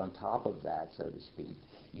 that on top of that, so to speak,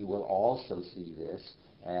 you will also see this,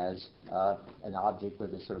 as an object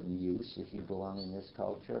with a certain use if you belong in this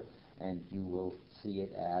culture, and you will see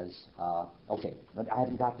it as, okay, but I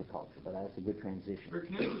haven't got the culture, but that's a good transition. Bert,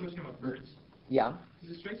 can I ask a question about birds? Yeah?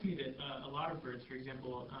 Because it strikes me that a lot of birds, for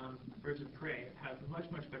example, birds of prey, have much,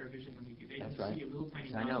 much better vision than we do. They That's can right. see a little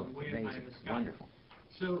tiny I know, dot way up high in amazing, the sky. wonderful.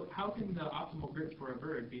 So how can the optimal grip for a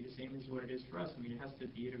bird be the same as what it is for us? I mean, it has to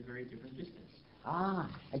be at a very different distance. Ah,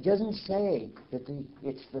 it doesn't say that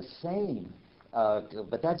it's the same,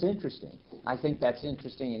 but that's interesting. I think that's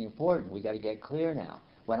interesting and important. We got to get clear now.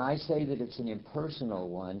 When I say that it's an impersonal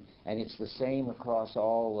one and it's the same across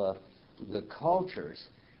all the cultures,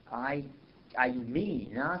 I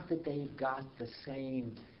mean not that they've got the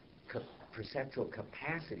same perceptual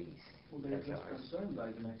capacities. Well, they're as just ours. concerned by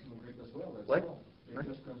the maximum grade as well. That's What? all. They're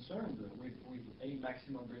just concerned with a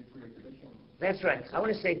maximum grade for your division. That's right. I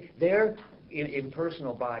want to say their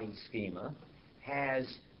impersonal body schema has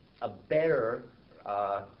a better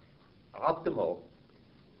optimal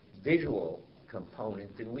visual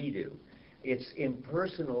component than we do. It's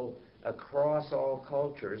impersonal across all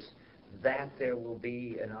cultures that there will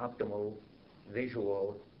be an optimal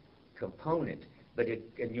visual component. But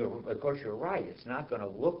of course you're right, it's not going to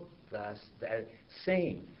look the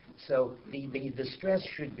same. So the stress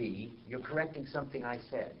should be, you're correcting something I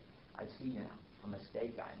said. I see now a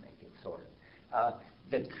mistake I'm making, sort of.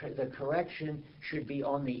 The correction should be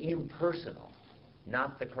on the impersonal,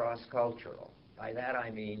 not the cross-cultural. By that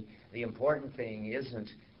I mean the important thing isn't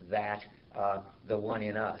that the one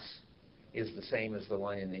in us is the same as the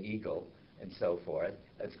one in the eagle and so forth,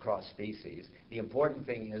 as cross-species. The important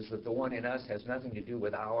thing is that the one in us has nothing to do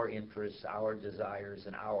with our interests, our desires,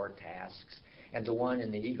 and our tasks, and the one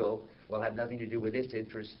in the eagle will have nothing to do with its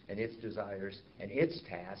interests and its desires and its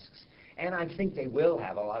tasks. And I think they will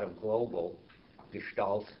have a lot of global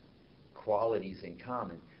gestalt qualities in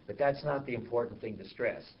common, but that's not the important thing to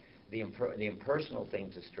stress. The impersonal thing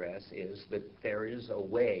to stress is that there is a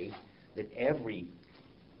way that every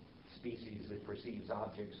species that perceives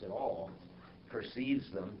objects at all perceives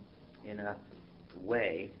them in a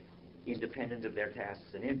way independent of their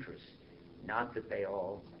tasks and interests. Not that they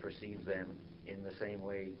all perceive them in the same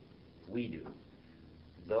way we do.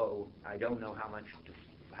 Though I don't know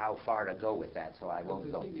how far to go with that, so I won't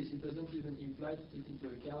go. The thing is, it doesn't even imply to take into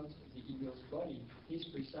account the eagle's body, his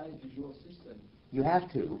precise visual system. You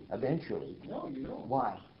have to, eventually. No, you don't.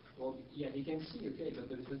 Why? Well, yeah, he can see, okay, but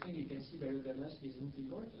the thing he can see better than us isn't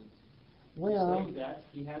important. Well, Saying that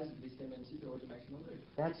he has this tendency towards the maximum grade.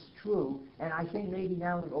 that's true, and I think maybe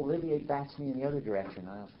now Olivier backs me in the other direction.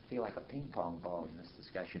 I feel like a ping pong ball in this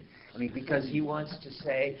discussion. I mean, because he wants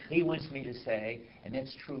me to say, and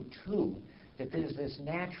it's true too, that there's this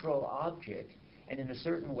natural object, and in a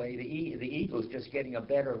certain way, the eagle's just getting a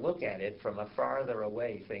better look at it from a farther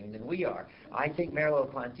away thing than we are. I think Merleau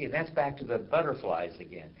Ponty, and that's back to the butterflies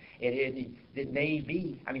again. It may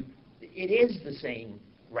be, I mean, it is the same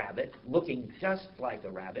rabbit, looking just like a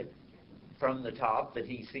rabbit from the top that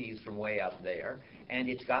he sees from way up there, and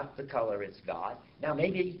it's got the color it's got. Now,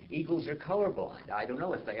 maybe eagles are colorblind. I don't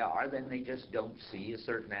know if they are. Then they just don't see a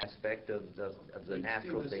certain aspect of the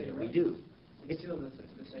natural thing that we do. It's still the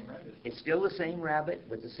same rabbit. It's still the same rabbit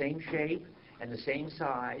with the same shape and the same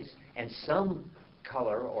size and some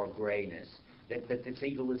color or grayness that this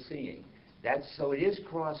eagle is seeing. So it is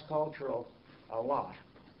cross-cultural a lot.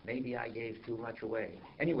 Maybe I gave too much away.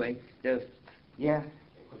 Anyway, yeah.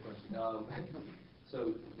 Quick question.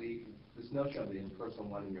 So this notion of the impersonal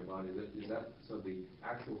one in your body, is that so the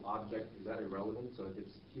actual object, is that irrelevant? So if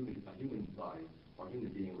it's a human body or human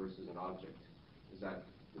being versus an object,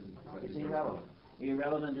 It's irrelevant.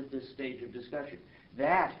 Irrelevant at this stage of discussion.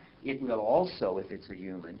 That it will also, if it's a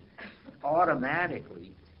human,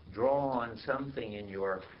 automatically draw on something in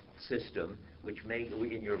your system, which may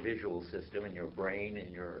in your visual system, in your brain,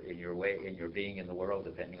 in your being in the world,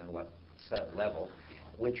 depending on what level,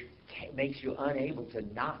 which makes you unable to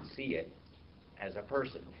not see it as a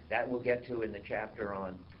person. That we'll get to in the chapter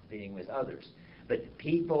on being with others. But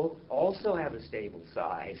people also have a stable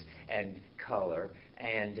size and color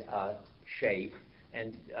and shape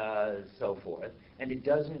and so forth, and it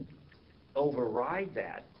doesn't override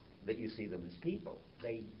that you see them as people.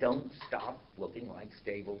 They don't stop looking like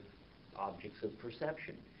stable objects of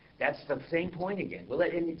perception. That's the same point again. Well,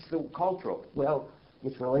 and it's the cultural. Well,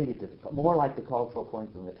 it's related to more like the cultural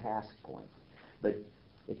point than the task point, but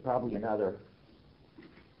it's probably another.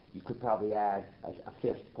 You could probably add a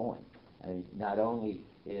fifth point. I mean, not only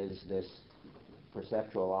is this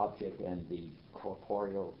perceptual object and the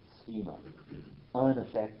corporeal schema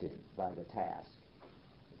unaffected by the task,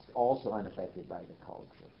 it's also unaffected by the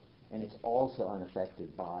culture, and it's also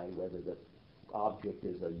unaffected by whether the object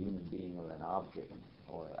is a human being or an object,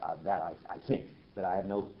 or that I think, but I have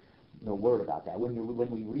no word about that. When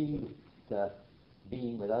we read the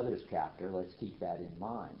Being with Others chapter, let's keep that in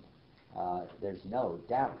mind. There's no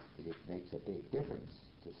doubt that it makes a big difference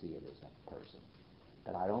to see it as a person,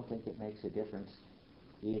 but I don't think it makes a difference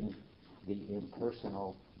in the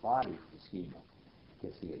impersonal body schema to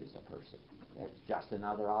see it as a person. It's just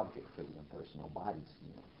another object for the impersonal body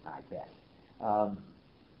schema, I bet.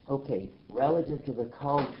 Okay, relative to the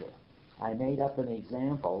culture, I made up an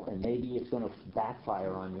example, and maybe it's going to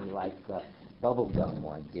backfire on me like the bubblegum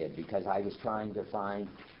one did, because I was trying to find,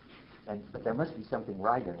 but there must be something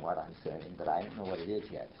right in what I'm saying, but I don't know what it is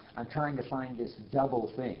yet. I'm trying to find this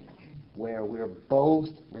double thing, where we're both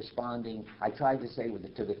responding, I tried to say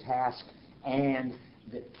to the task, and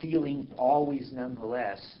the feeling always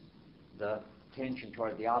nonetheless the tension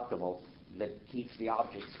toward the optimal that keeps the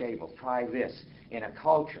object stable. Try this in a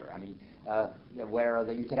culture. I mean,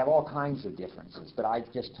 where you could have all kinds of differences, but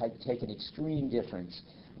I've just taken extreme difference,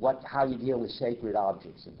 how you deal with sacred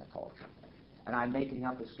objects in the culture. And I'm making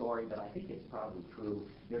up a story, but I think it's probably true.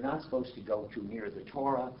 You're not supposed to go too near the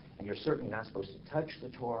Torah, and you're certainly not supposed to touch the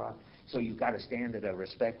Torah, so you've got to stand at a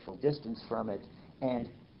respectful distance from it, and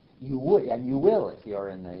you will if you're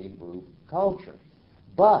in the Hebrew culture.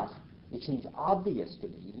 But it seems obvious to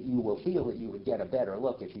me that you will feel that you would get a better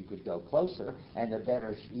look if you could go closer, and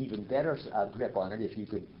even better grip on it if you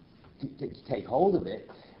could take hold of it,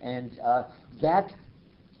 and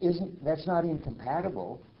that's not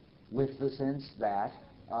incompatible with the sense that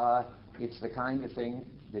it's the kind of thing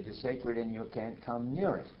that is sacred and you can't come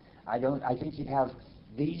near it. I think you'd have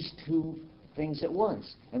these two things at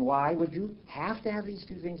once. And why would you have to have these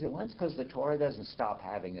two things at once? Because the Torah doesn't stop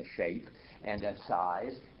having a shape and a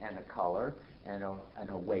size and a color and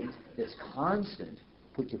a weight that's constant.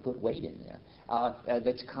 You put weight in there.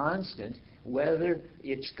 That's constant, whether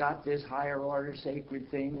it's got this higher order sacred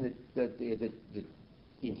thing that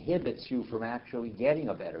inhibits you from actually getting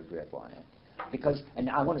a better grip on it. And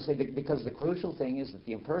I want to say that because the crucial thing is that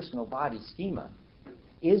the impersonal body schema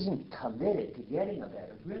isn't committed to getting a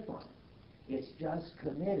better grip on it. It's just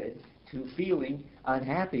committed to feeling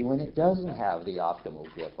unhappy when it doesn't have the optimal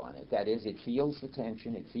grip on it. That is, it feels the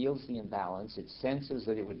tension, it feels the imbalance, it senses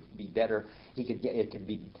that it would be better,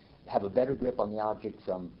 have a better grip on the object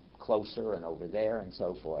from closer and over there and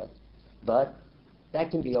so forth. But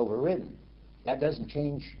that can be overridden. That doesn't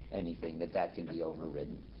change anything that can be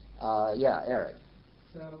overridden. Yeah, Eric.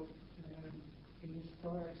 So, in this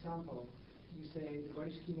Torah example, you say the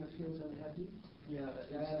body schema feels unhappy. Yeah,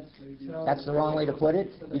 That's the wrong way to put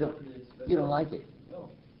it? You don't like it. No.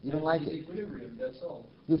 You don't like it. Equilibrium, that's all.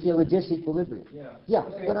 You feel a disequilibrium. Yeah. Yeah,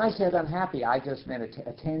 Okay. when I said unhappy, I just meant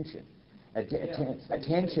a tension. A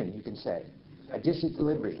tension, you can say. A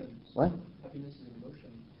disequilibrium. What? Happiness is an emotion.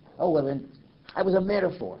 Oh, well then, that was a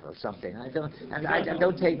metaphor or something.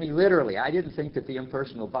 Don't take me literally. I didn't think that the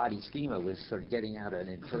impersonal body schema was sort of getting out an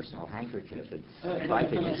impersonal handkerchief and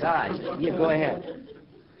wiping his eyes. Yeah, go ahead.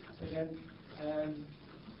 So then,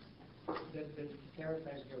 that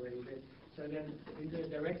clarifies it already. But so then,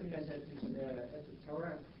 they recognize that it's at the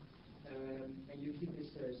Torah, and you keep this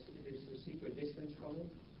secret distance from it,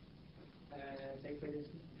 sacred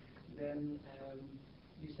distance. Then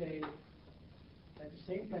you say, at the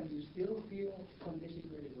same time, you still feel some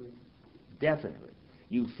disequilibrium. Definitely.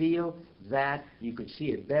 You feel that you could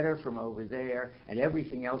see it better from over there, and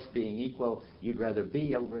everything else being equal, you'd rather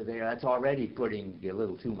be over there. That's already putting a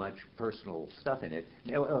little too much personal stuff in it.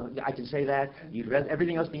 I can say that.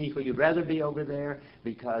 Everything else being equal, you'd rather be over there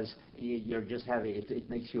because you're just having, it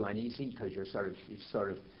makes you uneasy because it's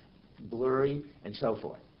sort of blurry and so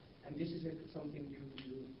forth. And this is something you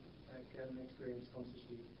can experience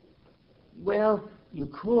consciously? Well, you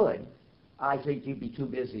could. I think you'd be too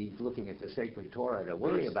busy looking at the sacred Torah to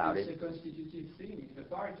worry about it. It's a constitutive thing, a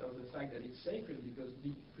part of the fact that it's sacred, because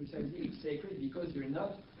precisely it's sacred because you're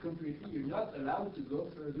not allowed to go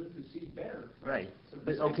further to see it better. Right. So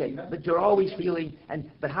But you're always feeling,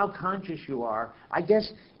 but how conscious you are, I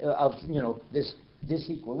guess, of this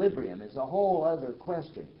disequilibrium is a whole other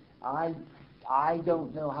question. I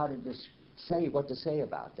don't know how to say what to say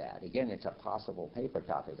about that. Again, it's a possible paper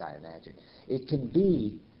topic, I imagine. It can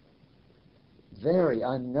be very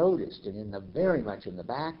unnoticed and very much in the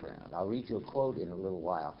background. I'll read you a quote in a little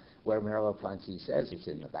while where Merleau Ponty says it's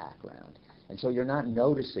in the background. And so you're not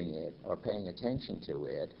noticing it or paying attention to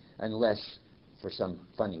it unless, for some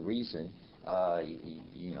funny reason,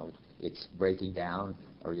 it's breaking down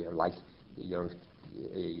or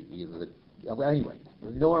well, anyway,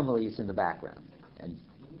 normally it's in the background. And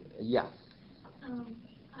yeah.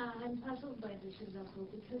 I'm puzzled by this example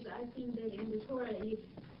because I think that in the Torah, if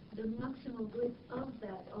the maximum grip of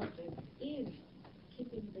that object is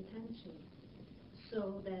keeping the tension,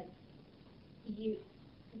 so that you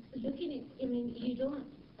looking at, I mean, you don't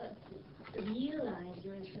realize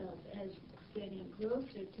yourself as getting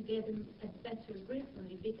closer to getting a better grip on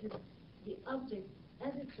it because the object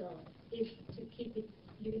as itself is to keep it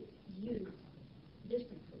you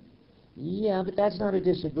distant from it. Yeah, but that's not a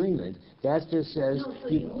disagreement. That just says No, so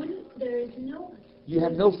you wouldn't, there is no... you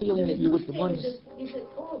have no feeling that you would want to... You said,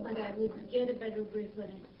 oh, but I would get a better grip on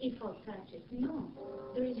it if I'll touch it. No,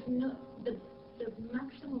 there is no... The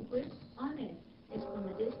maximum grip on it is from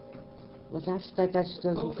a distance. Well, that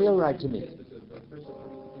doesn't feel right to me. Yes, but the person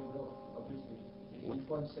can go, obviously. If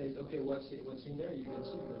one says, okay, what's in there, you can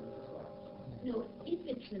see it. No, if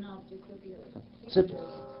it's an object of yours.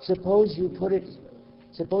 Suppose you put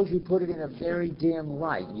it in a very dim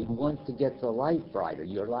light. You'd want to get the light brighter.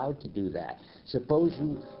 You're allowed to do that. Suppose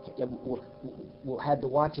you had to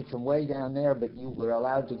watch it from way down there, but you were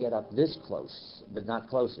allowed to get up this close, but not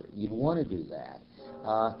closer. You'd want to do that.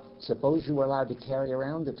 Suppose you were allowed to carry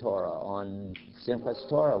around the Torah on Simchas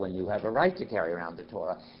Torah when you have a right to carry around the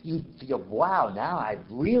Torah. You feel, wow, now I've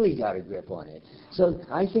really got a grip on it. So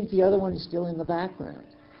I think the other one is still in the background.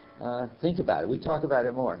 Think about it. We talk about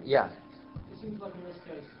it more. Yeah. It seems like in this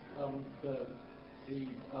case,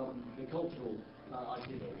 the cultural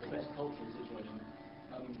idea, the best cultural situation,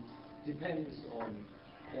 depends on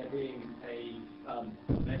there being a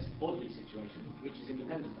best bodily situation, which is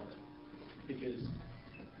independent of it, because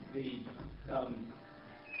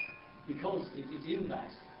because it's in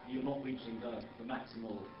that you're not reaching the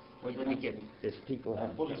maximal. Well, let me get this. People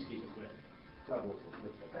have body schema grip. trouble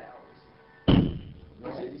with the vowels.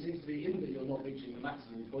 It seems to be in that you're not reaching the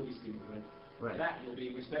maximum body schema grip. Right. That you're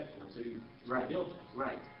being respectful to the object.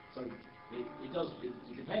 Right. So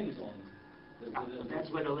it depends on That's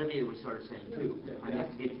what Olivia was sort of saying too. I mean,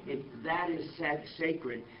 if that is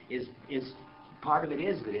sacred, is part of it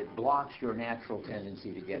is that it blocks your natural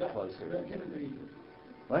tendency to get closer. That couldn't be.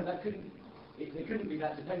 What? There couldn't be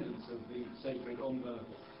that dependence of the sacred on the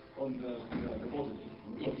body.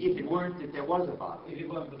 If it weren't that there was a body. If it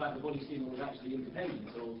weren't the fact the body schema was actually independent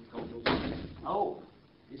of cultural. Oh.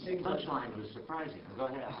 It seems Punchline was surprising. Go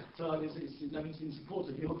ahead. So it's in support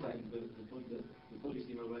of your claim that the body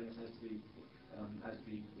schema awareness has to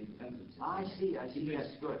be independent. I see. Yes,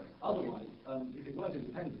 good. Otherwise, if it weren't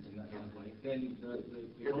independent in that kind of way, then the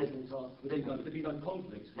cultural task would be done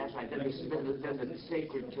conflict. That's right. Then the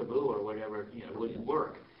sacred taboo or whatever wouldn't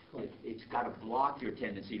work. It's got to block your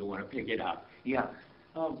tendency to want to pick it up. Yeah.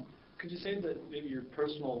 Could you say that maybe your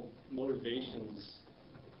personal motivations,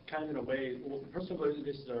 kind of in a way, well, personal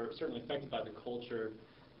motivations are certainly affected by the culture,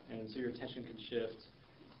 and so your attention can shift.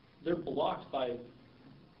 They're blocked by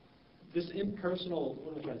this impersonal,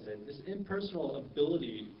 what am I trying to say? This impersonal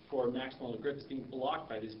ability for maximal grip is being blocked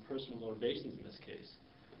by these personal motivations in this case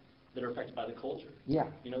that are affected by the culture. Yeah.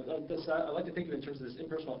 I like to think of it in terms of this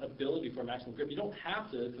impersonal ability for maximal grip. You don't have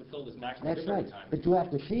to fulfill this maximal That's grip right. every time. But you have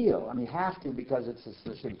to feel. I mean, have to because it's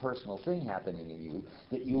this impersonal thing happening in you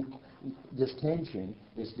this tension,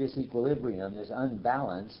 this disequilibrium, this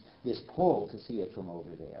unbalance, this pull to see it from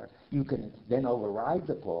over there. You can then override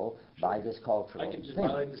the pull by this cultural I can just thing.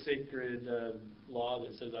 violate the sacred law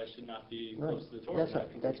that says I should not be close to the Torah. That's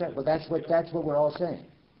right. That's right. Well, that's what we're all saying.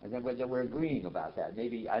 And then we're agreeing about that.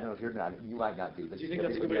 Maybe, I don't know if you're not, you might not be. But do you think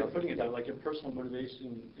that's a good way of putting it, though? Like your personal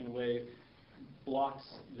motivation, in a way, blocks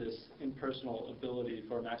this impersonal ability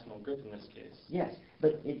for maximal grip in this case? Yes,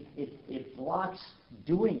 but it blocks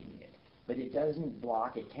doing it, but it doesn't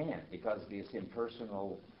block, it can't, because this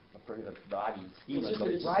impersonal body schema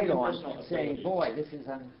goes right on saying, boy, this is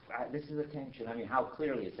a tension. I mean, how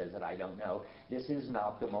clearly it says it, I don't know. This isn't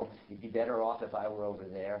optimal. You'd be better off if I were over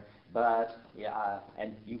there. But, yeah,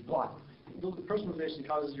 and you block it. The personal motivation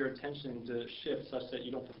causes your attention to shift such that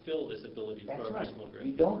you don't fulfill this ability for maximal grip.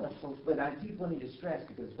 You don't, but I keep wanting to stress,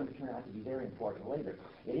 because it's going to turn out to be very important later.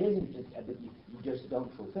 It isn't just that you just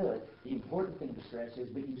don't fulfill it. The important thing to stress is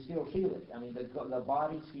that you still feel it. I mean, the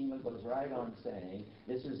body schema goes right on saying,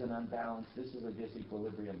 this is an unbalance, this is a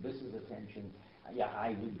disequilibrium, this is a tension. Yeah,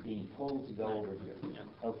 I would be pulled to go over here.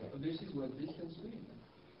 Yeah. Okay. But this is what distance means.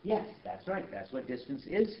 Yes, that's right. That's what distance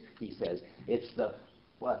is, he says. It's the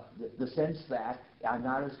sense that I'm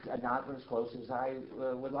not as close as I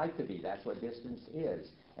would like to be. That's what distance is.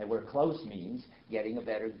 And where close means getting a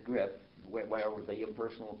better grip, where the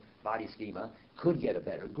impersonal body schema could get a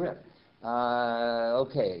better grip.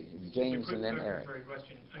 Okay, James and then Eric. Sorry,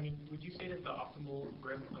 question. I mean, would you say that the optimal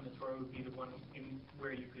grip on the Torah would be the one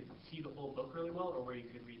where you could see the whole book really well, or where you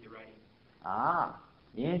could read the writing?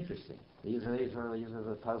 Interesting. These are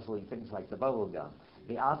the puzzling things like the bubble gum.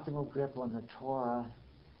 The optimal grip on the Torah,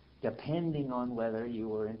 depending on whether you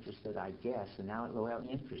were interested, I guess. And now, well,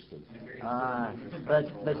 interested.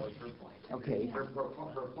 But okay. Her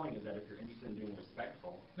point is that if you're interested in being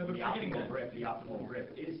respectful, No, but the optimal grip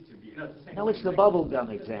is to be. No, it's the same No, it's the bubble gum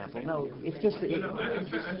example. No, it's just.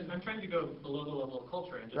 I'm trying to go below the level of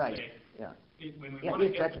culture and just Right. say, Yeah. when we Yeah, want to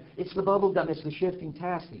get... it's the bubble gum. It's the shifting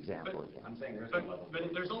task example. I'm saying there's no level.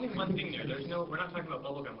 But there's only one thing there. We're not talking about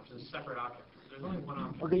bubblegum, which is a separate object. There's only one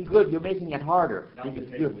object. Okay, good. You're making it harder.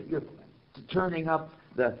 You're turning up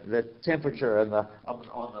the temperature on the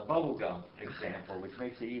bubble gum example, which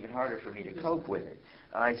makes it even harder for me to cope with it.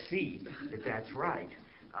 I see that that's right.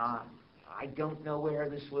 I don't know where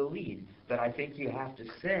this will lead, but I think you have to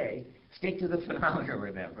stick to the phenomena,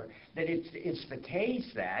 remember, that it's the case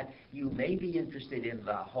that you may be interested in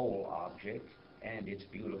the whole object and its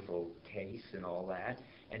beautiful case and all that,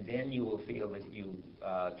 and then you will feel that you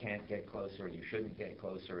can't get closer and you shouldn't get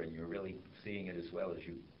closer and you're really seeing it as well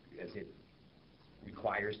as it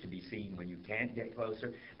requires to be seen when you can't get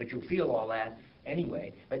closer, but you'll feel all that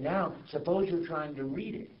anyway. But now, suppose you're trying to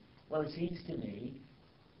read it. Well, it seems to me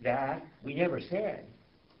that we never said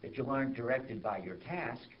that you aren't directed by your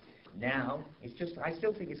task. Now, I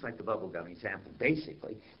still think it's like the bubblegum example,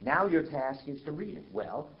 basically. Now your task is to read it.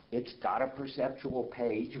 Well, it's got a perceptual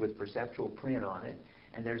page with perceptual print on it,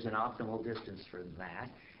 and there's an optimal distance for that.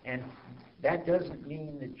 And that doesn't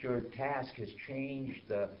mean that your task has changed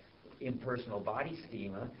the impersonal body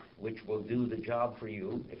schema, which will do the job for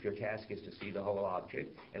you if your task is to see the whole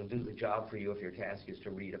object. It'll do the job for you if your task is to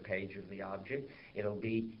read a page of the object.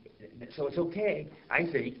 So it's okay, I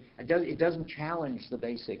think. It doesn't challenge the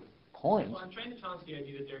basic point. Well, I'm trying to challenge the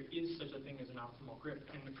idea that there is such a thing as an optimal grip,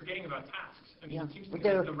 and forgetting about tasks. I mean, Yeah, it seems to but me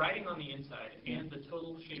that the writing on the inside and the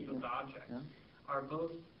total shape of the object are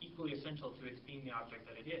both equally essential to its being the object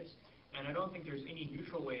that it is. And I don't think there's any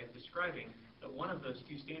neutral way of describing that one of those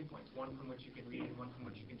two standpoints, one from which you can read and one from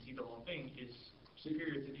which you can see the whole thing, is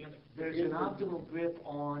superior to the other. There's an optimal grip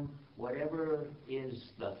on whatever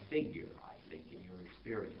is the figure, I think, in your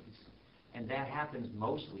experience. And that happens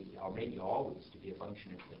mostly, or maybe always, to be a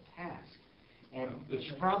function of the task. And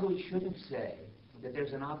it probably shouldn't say that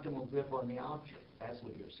there's an optimal grip on the object. That's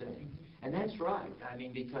what you're saying. And that's right. I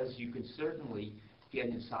mean, because you could certainly get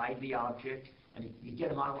inside the object. I mean, you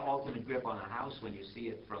get an ultimate grip on a house when you see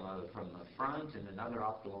it from the front, and another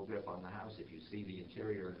optimal grip on the house if you see the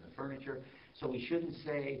interior and the furniture. So we shouldn't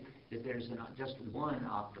say that there's just one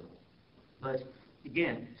optimal. But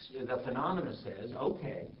again, the phenomena says,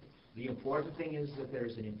 okay, the important thing is that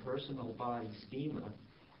there's an impersonal body schema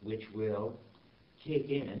which will kick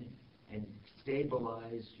in and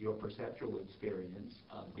stabilize your perceptual experience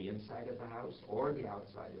of the inside of the house or the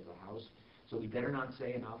outside of the house. So we better not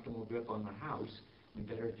say an optimal grip on the house. We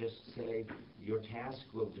better just say your task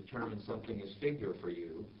will determine something as figure for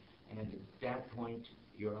you, and at that point,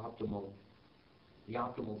 the optimal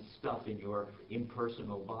stuff in your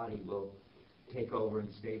impersonal body will take over and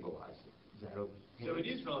stabilize it. Is that okay? So it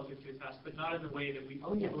is relative to a task, but not in the way that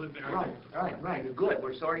people have been arguing. Right. Good.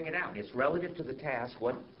 We're sorting it out. It's relative to the task.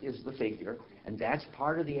 What is the figure? And that's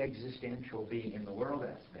part of the existential being in the world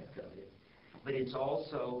aspect of it. But it's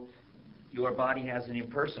also your body has an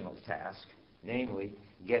impersonal task, namely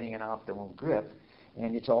getting an optimal grip,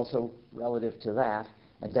 and it's also relative to that,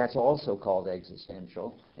 and that's also called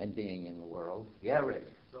existential and being in the world. Yeah, Rick.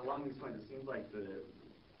 So along these lines, it seems like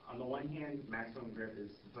on the one hand, maximum grip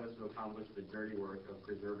is supposed to accomplish the dirty work of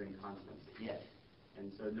preserving constancy. Yes.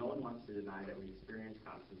 And so no one wants to deny that we experience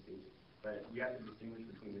constancies, but we have to distinguish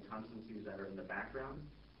between the constancies that are in the background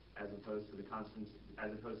as opposed to the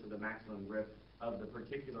maximum grip of the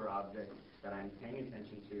particular object that I'm paying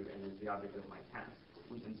attention to and is the object of my task.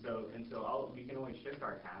 And so we can always shift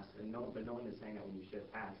our tasks, but no one is saying that when you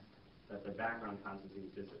shift tasks that the background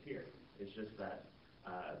constancies disappear. It's just that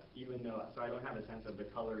so I don't have a sense of the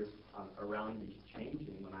colors around me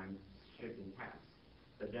changing when I'm shifting tasks.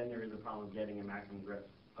 But then there is a problem of getting a maximum grip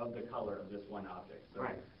of the color of this one object. So,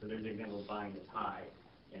 right. So there's an example of buying a tie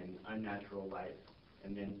in unnatural light.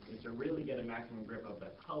 And then to really get a maximum grip of the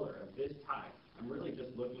color of this tie, I'm really just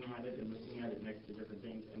looking at it and looking at it next to different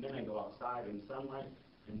things. And then I go outside in sunlight.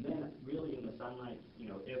 And then really in the sunlight,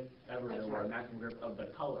 if ever there were a maximum grip of the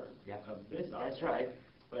color of this object. That's right.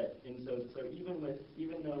 But so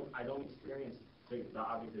even though I don't experience the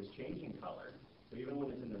object as changing color, so even when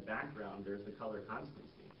it's in the background, there's the color constancy.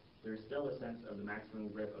 There's still a sense of the maximum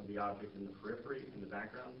grip of the object in the periphery, in the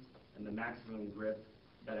background, and the maximum grip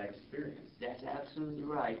that I experience. That's absolutely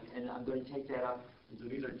right, and I'm going to take that up And so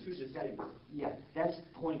these are two distinct. Yeah, that's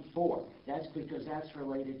point 4. That's because that's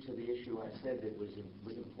related to the issue I said that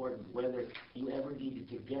was important, whether you ever needed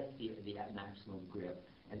to get the maximum grip.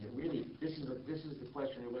 And that really, this is the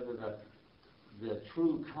question of whether the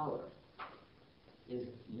true color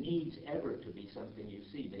needs ever to be something you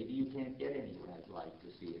see. Maybe you can't get any red light to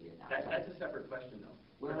see it in outside. That's a separate question, though.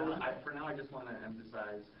 Well, For now, I just want to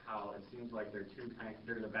emphasize how it seems like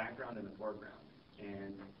they're the background and the foreground.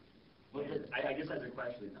 And I guess as a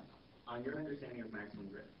question, though, on your understanding of maximum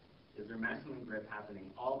grip, is there maximum grip happening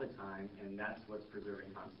all the time, and that's what's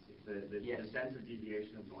preserving constancy? The Yes. sense of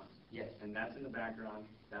deviation of norms. Yes. And that's in the background.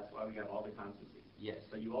 That's why we have all the constancies. Yes.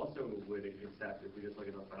 But you also would accept, if we just look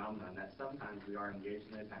at the phenomenon, that sometimes we are engaged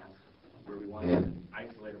in a task where we want to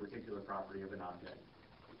isolate a particular property of an object.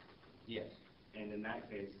 Yes. And in that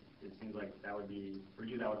case, it seems like that would be, for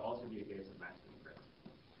you, that would also be a case of maximum grip.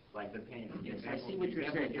 Like the painting. Yes, I see what you're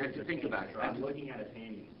saying. You have to think about it. So I'm looking at a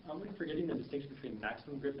painting. Are we forgetting the distinction between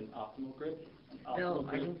maximum grip and optimal grip? No, Optimal I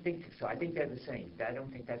grip- don't think so. I think they're the same. I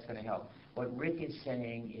don't think that's going to help. What Rick is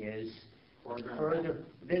saying is further,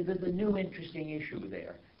 the new interesting issue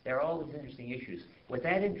there. There are always interesting issues. What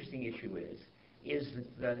that interesting issue is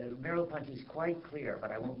that the Merleau-Ponty is quite clear,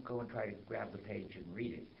 but I won't go and try to grab the page and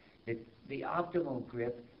read it, that the optimal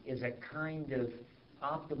grip is a kind of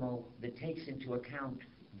optimal that takes into account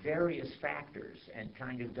various factors and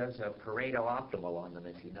kind of does a Pareto optimal on them,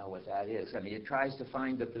 if you know what that is. I mean, it tries to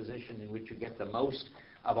find the position in which you get the most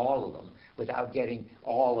of all of them without getting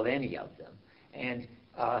all of any of them. And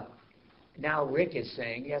now Rick is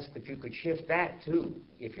saying, yes, but you could shift that too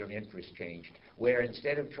if your interest changed, where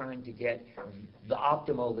instead of trying to get the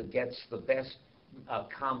optimal that gets the best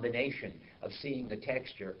combination of seeing the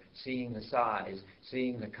texture, seeing the size,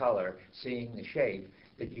 seeing the color, seeing the shape,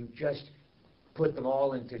 that you just put them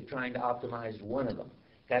all into trying to optimize one of them.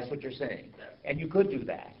 That's what you're saying. And you could do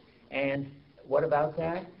that. And what about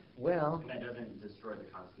that? Well, And that doesn't destroy the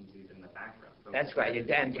constancies in the background. So that's right.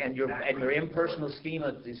 And your impersonal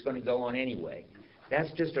schema is going to go on anyway.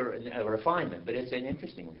 That's just a refinement, but it's an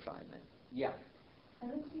interesting refinement. Yeah. I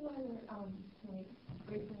don't see why we're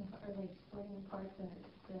breaking or splitting apart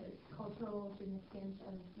the cultural significance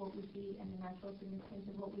of what we see and the natural significance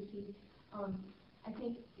of what we see. I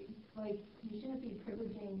think you shouldn't be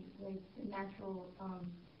privileging the natural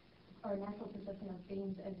or natural perception of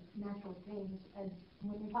things as natural things. As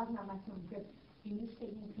when you're talking about maximum grip, you need to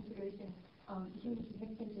take into consideration human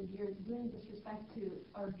significances. You're doing disrespect to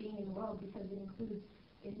our being in the world because it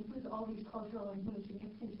includes all these cultural and human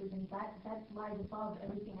significances, and that lies above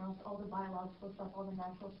everything else, all the biological stuff, all the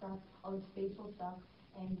natural stuff, all the spatial stuff,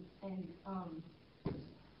 and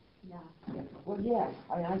yeah. Well, yeah,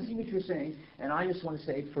 I see what you're saying, and I just want to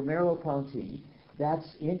say, for Merleau-Ponty,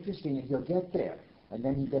 that's interesting, and he'll get there. And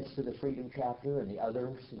then he gets to the freedom chapter and the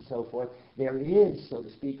others and so forth. There is, so to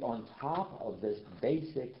speak, on top of this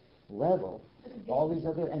basic level, all these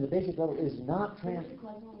other, and the basic level is not trans. Basic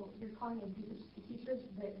level, you're calling it, because he says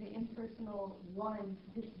the impersonal one,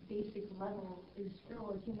 this basic level is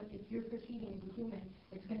still a human. If you're perceiving as a human,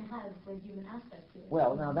 it's going to have the human aspect to it.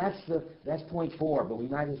 Well, now that's point 4, but we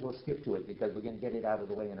might as well skip to it because we're going to get it out of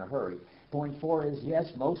the way in a hurry. Point 4 is,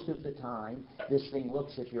 yes, most of the time, this thing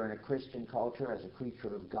looks, if you're in a Christian culture, as a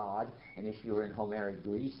creature of God, and if you're in Homeric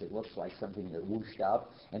Greece, it looks like something that whooshed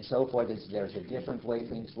up, and so forth. There's a different way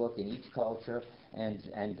things look in each culture,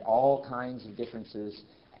 and all kinds of differences.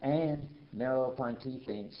 And Merleau-Ponty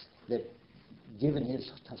thinks that, given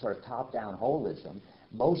his sort of top-down holism,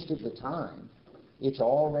 most of the time, it's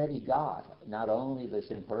already got not only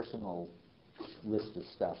this impersonal list of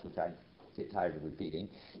stuff, which I get tired of repeating,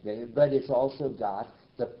 but it's also got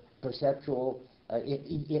the perceptual,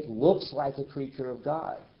 it looks like a creature of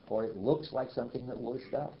God, or it looks like something that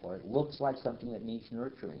whooshed up, or it looks like something that needs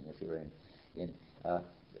nurturing if you're in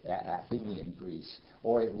Athenian Greece,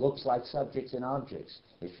 or it looks like subjects and objects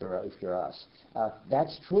if you're us.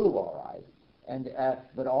 That's true, all right. And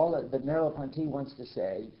but Merleau-Ponty wants to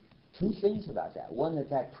say two things about that. One,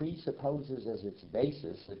 that presupposes as its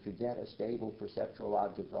basis that you get a stable perceptual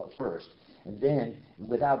object first, and then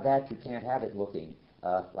without that you can't have it looking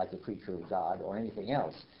like a creature of God or anything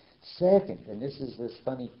else. Second, and this is this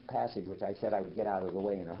funny passage which I said I would get out of the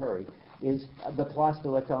way in a hurry, is the Place de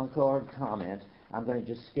la Concorde comment. I'm going to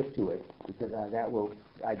just skip to it because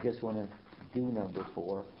I just want to do number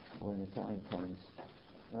 4 when the time comes.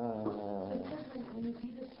 So it says when you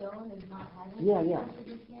see the stone is not having Yeah.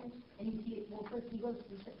 and you see it, well, first he goes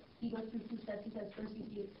through 2 steps. He says first you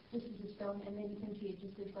see it, this is the stone, and then you can see it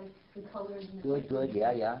just as the colors and the Good,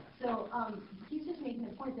 yeah. So he's just making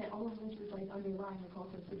the point that all of this is underlying the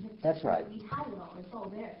cultural significance. That's right. We have it all. It's all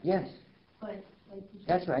there. Yes. But like.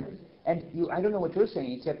 That's right. And I don't know what you're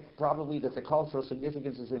saying, except probably that the cultural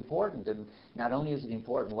significance is important. And not only is it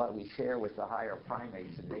important what we share with the higher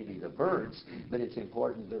primates and maybe the birds, but it's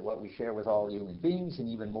important that what we share with all human beings, and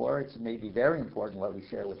even more, it's maybe very important what we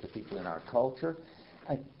share with the people in our culture.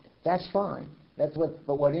 That's fine.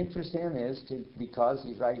 But what interests him is because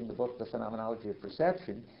he's writing the book, The Phenomenology of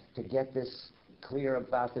Perception, to get this clear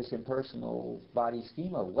about this impersonal body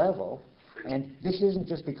schema level. And this isn't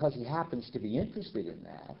just because he happens to be interested in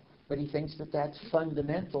that, but he thinks that that's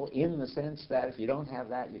fundamental in the sense that if you don't have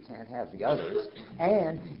that, you can't have the others.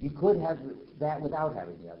 And you could have that without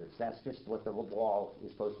having the others. That's just what the wall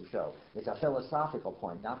is supposed to show. It's a philosophical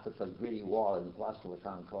point, not that the gritty wall in the Place de la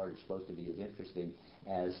Concorde is supposed to be as interesting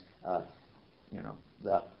as,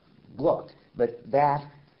 the book. But that,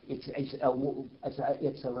 it's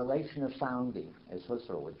a relation of founding, as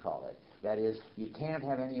Husserl would call it. That is, you can't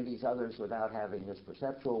have any of these others without having this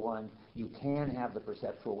perceptual one. You can have the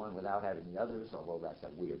perceptual one without having the others, although that's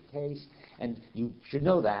a weird case. And you should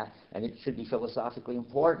know that, and it should be philosophically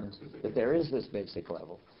important that there is this basic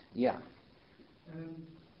level. Yeah?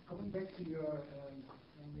 Coming back to your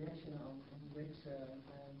reaction on Rick's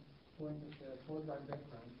point of the foreground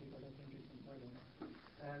background, because I think it's important.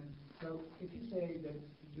 So if you say that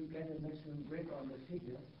you get a maximum grip on the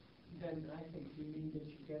figure, then I think you mean that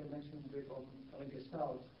you get a maximum grip on a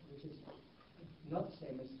gestalt, which is not the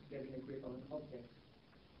same as getting a grip on an object.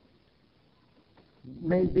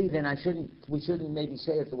 Maybe then we shouldn't maybe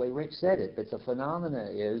say it the way Rick said it, but the phenomena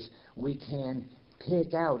is we can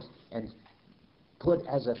pick out and put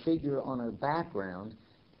as a figure on a background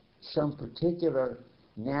some particular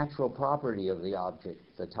natural property of the object,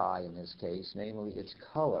 the tie in this case, namely its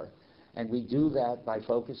color. And we do that by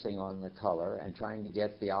focusing on the color and trying to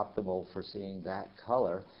get the optimal for seeing that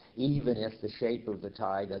color, even if the shape of the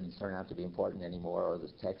tie doesn't turn out to be important anymore, or the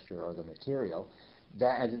texture or the material.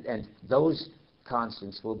 And those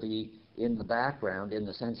constants will be in the background in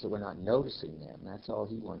the sense that we're not noticing them. That's all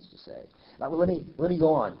he wants to say. Let me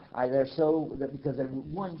go on. Because there's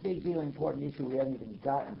one big, really important issue we haven't even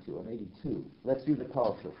gotten to, or maybe two. Let's do the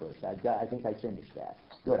culture first. I think I finished that.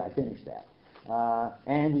 Good, I finished that.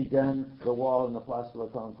 And we've done the wall in the Place de la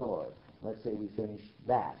Concorde. Let's say we finished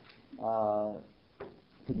that. That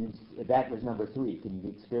was number 3. Can you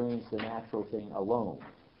experience the natural thing alone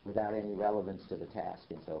without any relevance to the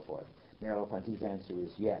task and so forth? Merleau Ponty's answer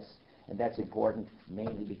is yes. And that's important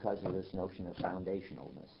mainly because of this notion of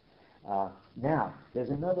foundationalness. Now, there's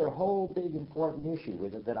another whole big important issue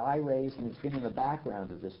with it that I raised, and it's been in the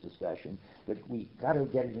background of this discussion, but we got to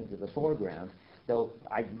get it into the foreground, though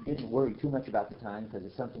I didn't worry too much about the time because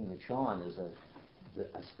it's something that Sean is a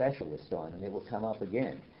specialist on, and it will come up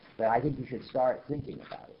again. But I think you should start thinking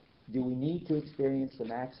about it. Do we need to experience the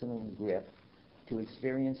maximum grip to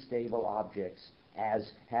experience stable objects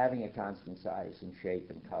as having a constant size and shape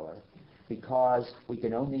and color? Because we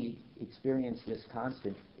can only experience this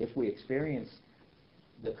constant if we experience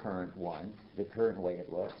the current one, the current way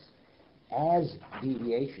it looks, as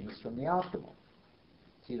deviations from the optimal.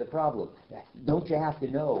 See the problem? Don't you have to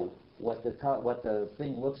know what the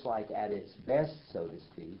thing looks like at its best, so to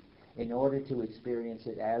speak, in order to experience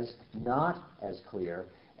it as not as clear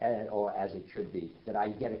or as it should be, that I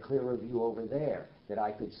get a clearer view over there, that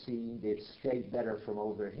I could see its shape better from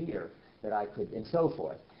over here, that I could, and so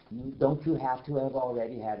forth. Don't you have to have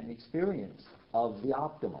already had an experience of the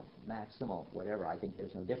optimal, maximal, whatever? I think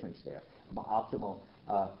there's no difference there. Optimal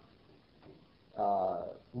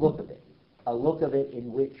look of it. A look of it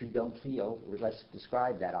in which you don't feel, let's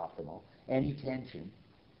describe that optimal, any tension,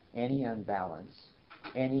 any unbalance,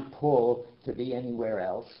 any pull to be anywhere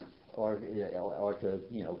else, or to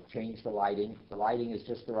change the lighting. The lighting is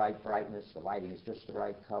just the right brightness, the lighting is just the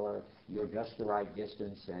right color, you're just the right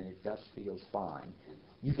distance, and it just feels fine.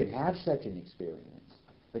 You can have such an experience,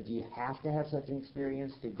 but do you have to have such an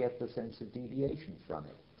experience to get the sense of deviation from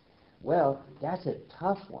it? Well, that's a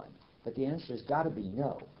tough one, but the answer has got to be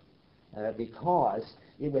no, because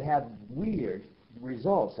it would have weird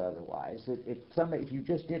results otherwise. If you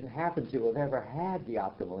just didn't happen to have ever had the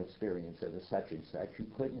optimal experience of the such and such, you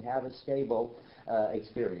couldn't have a stable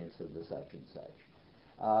experience of the such and such.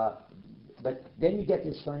 But then you get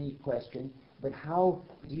this funny question, but how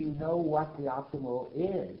do you know what the optimal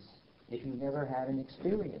is if you never had an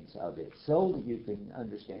experience of it, so that you can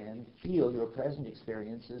understand, feel your present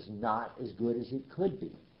experience is not as good as it could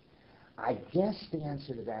be? I guess the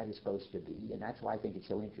answer to that is supposed to be, and that's why I think it's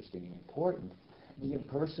so interesting and important, the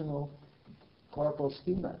impersonal corporal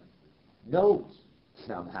schema knows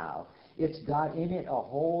somehow it's got in it a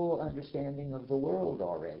whole understanding of the world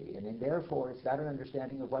already, and then therefore it's got an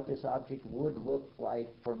understanding of what this object would look like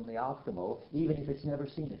from the optimal, even if it's never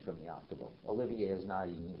seen it from the optimal. Olivier is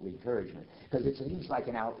nodding encouragement, because it seems like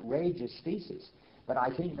an outrageous thesis. But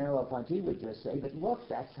I think Merleau-Ponty would just say, but look,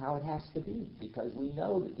 that's how it has to be, because we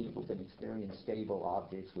know that people can experience stable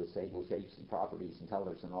objects with stable shapes and properties and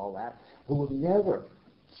colors and all that, who have never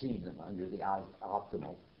seen them under the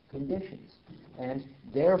optimal conditions. And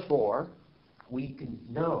therefore, we can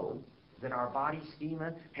know that our body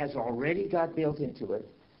schema has already got built into it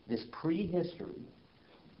this prehistory,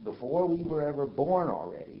 before we were ever born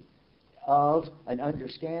already, of an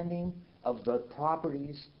understanding of the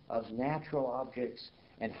properties of natural objects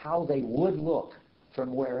and how they would look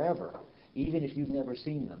from wherever, even if you've never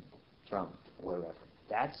seen them from wherever.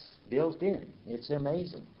 That's built in. It's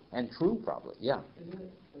amazing. And true, probably. Yeah.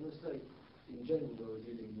 And it's like, in general, we're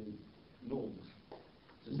dealing with norms.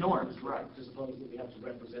 Norms, right. To suppose that we have to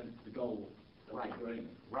represent the goal that we're aiming.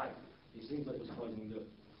 Right. It seems like we're supposing that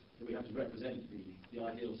we have to represent the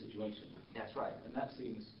ideal situation. That's right. And that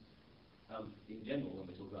seems, in general, when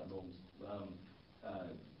we talk about norms,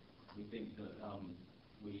 we think that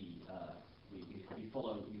we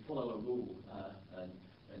follow a rule and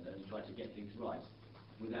try to get things right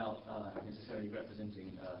without necessarily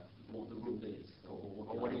representing what the rule is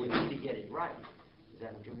or what it would be to get it right. Is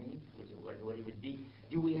that what you mean? What it would be?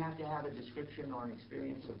 Do we have to have a description or an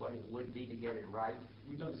experience of what it would be to get it right?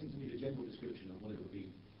 We don't seem to need a general description of what it would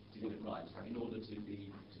be to get it right in order to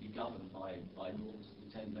be governed by norms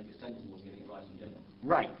that tend to make us tend towards getting it right in general.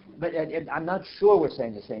 Right. But I'm not sure we're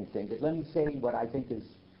saying the same thing, but let me say what I think is,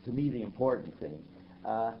 to me, the important thing.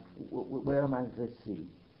 Where am I? Let's see.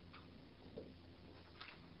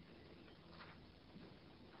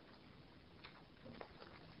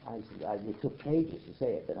 It took pages to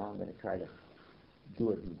say it, but I'm going to try to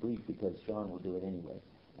do it in brief because Sean will do it anyway.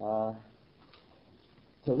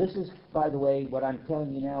 So this is, by the way, what I'm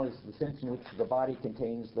telling you now is the sense in which the body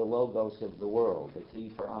contains the logos of the world, the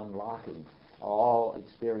key for unlocking all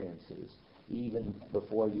experiences, even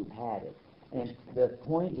before you've had it. And the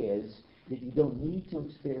point is that you don't need to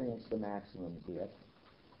experience the maximum grip.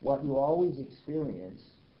 What you always experience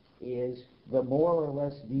is the more or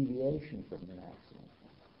less deviation from the maximum.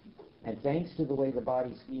 And thanks to the way the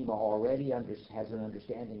body schema already has an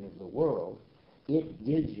understanding of the world, it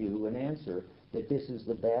gives you an answer that this is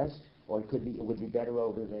the best, or it would be better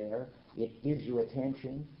over there. It gives you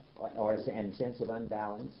attention and sense of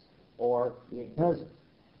unbalance, or it doesn't.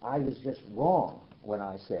 I was just wrong when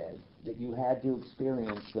I said that you had to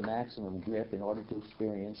experience the maximum grip in order to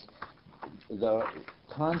experience the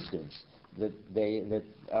constants that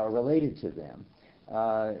are related to them.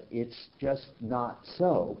 It's just not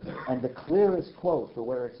so. And the clearest quote for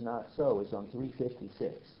where it's not so is on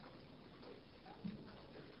 356.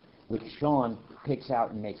 Which Sean picks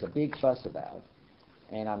out and makes a big fuss about,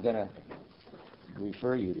 and I'm going to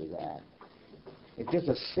refer you to that. It's just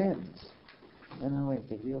a sentence. No, wait,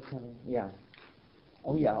 the real color? Yeah.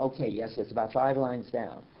 Oh, yeah, okay, yes, it's about 5 lines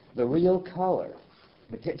down. The real color.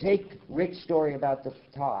 But take Rick's story about the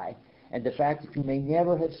tie and the fact that you may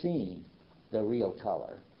never have seen the real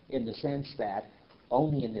color, in the sense that,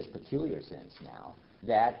 only in this peculiar sense now,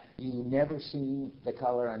 that you've never seen the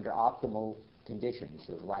color under optimal conditions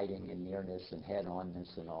of lighting and nearness and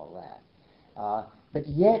head-onness and all that. But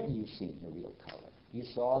yet you've seen the real color. You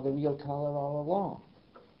saw the real color all along.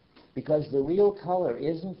 Because the real color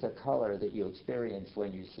isn't the color that you experience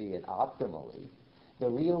when you see it optimally. The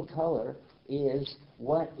real color is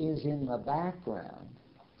what is in the background,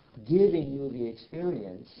 giving you the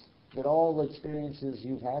experience that all the experiences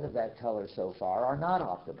you've had of that color so far are not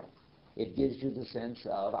optimal. It gives you the sense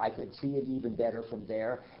of, I could see it even better from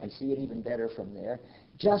there, and see it even better from there.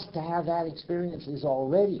 Just to have that experience is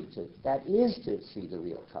already that is to see the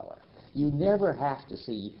real color. You never have to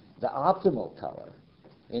see the optimal color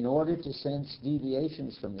in order to sense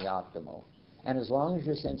deviations from the optimal. And as long as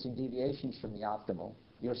you're sensing deviations from the optimal,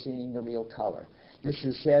 you're seeing the real color. This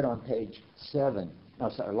is said on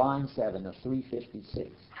line 7 of 356.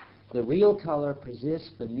 The real color persists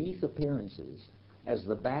beneath appearances as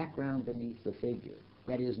the background beneath the figure.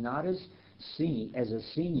 That is, not as a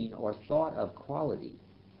seen or thought of quality,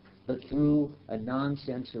 but through a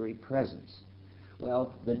non-sensory presence.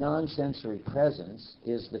 Well, the non-sensory presence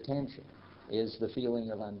is the tension, is the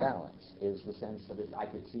feeling of unbalance, is the sense that I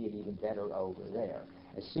could see it even better over there.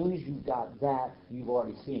 As soon as you've got that, you've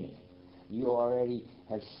already seen it. You already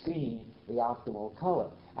have seen the optimal color.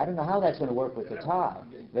 I don't know how that's going to work with the tie,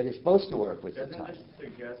 but it's supposed to work with the tie. Doesn't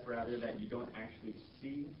this suggest, rather, that you don't actually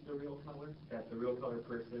see the real color, that the real color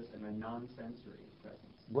persists in a non-sensory presence.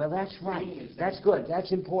 Well, that's right. Seeing is That's sensory. good.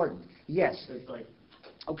 That's important. Yes. So it's like,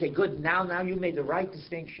 Okay, good. Now you made the right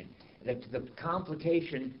distinction. The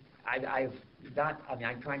complication, I've got, I mean,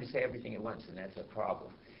 I'm trying to say everything at once, and that's a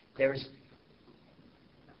problem. There's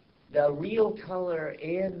the real color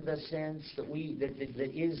in the sense that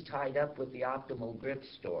that is tied up with the optimal grip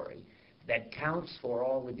story, that counts for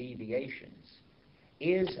all the deviations,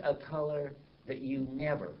 is a color that you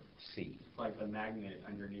never see. it's like the magnet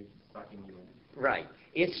underneath sucking you in. Right.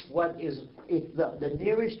 It's what is, the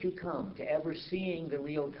nearest you come to ever seeing the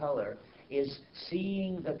real color is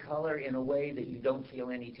seeing the color in a way that you don't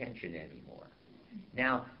feel any tension anymore.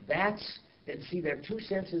 Now, see, there are two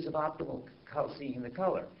senses of optimal seeing the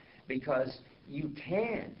color, because you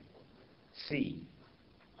can see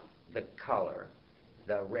the color,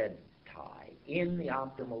 the red tie, in the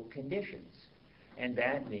optimal conditions. And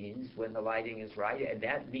that means when the lighting is right, and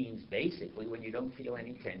that means basically when you don't feel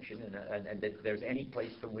any tension and that there's any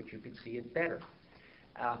place from which you can see it better.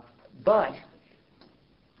 But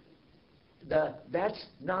that's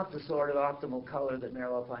not the sort of optimal color that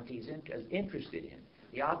Merleau-Ponty is interested in.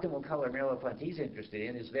 The optimal color Merleau-Ponty is interested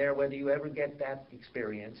in is there whether you ever get that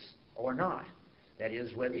experience or not. That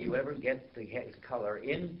is, whether you ever get the color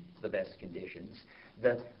in the best conditions.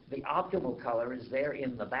 The optimal color is there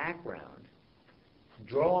in the background,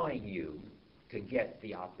 drawing you to get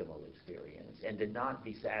the optimal experience and to not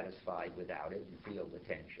be satisfied without it and feel the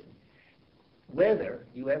tension. Whether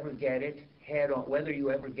you ever get it head on, whether you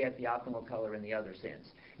ever get the optimal color in the other sense.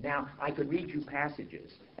 Now, I could read you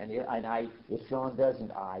passages, and if Sean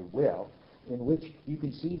doesn't, I will, in which you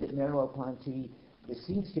can see that Merleau-Ponty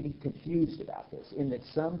seems to be confused about this, in that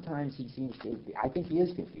sometimes he seems to, I think he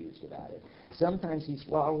is confused about it. Sometimes he's,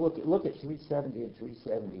 well, look at 370 and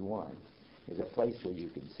 371. There's a place where you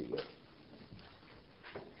can see it,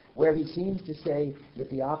 where he seems to say that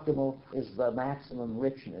the optimal is the maximum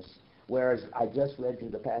richness, whereas I just read you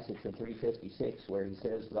the passage from 356 where he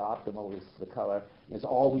says the optimal is the color is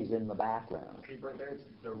always in the background. Okay, but there's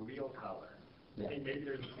the real color. Yeah. I think maybe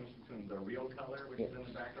there's a distinction between the real color, which is in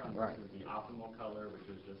the background, Right. versus the optimal color, which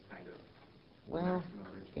is just kind of Well, maximum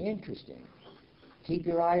richness. interesting. Keep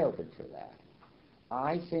your eye open for that.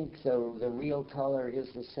 I think the real color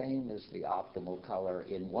is the same as the optimal color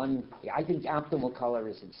in one. I think optimal color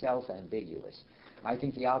is itself ambiguous. I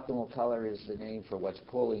think the optimal color is the name for what's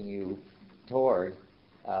pulling you toward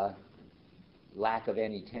lack of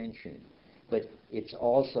any tension, but it's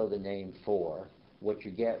also the name for what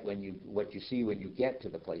you get what you see when you get to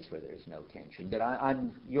the place where there's no tension. But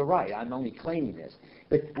you're right. I'm only claiming this.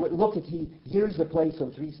 But look at here's the place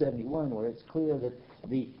on 371 where it's clear that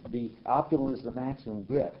the optimal is the maximum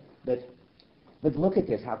grip. But look at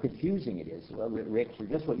this, how confusing it is. Well, Rick,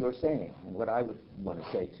 just what you're saying, and what I would want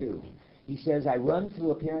to say too. He says, I run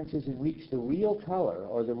through appearances and reach the real color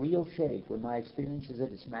or the real shape when my experience is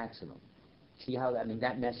at its maximum. See how, I mean,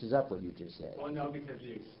 that messes up what you just said. Well, no, because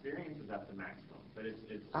the experience is at the maximum, but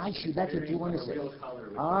it's I see, that's what you want to say. Real color,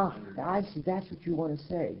 which is underneath. I see, that's what you want to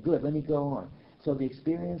say. Good, let me go on. So the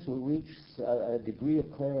experience will reach a degree of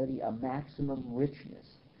clarity, a maximum richness,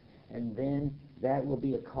 and then that will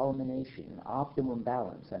be a culmination, an optimum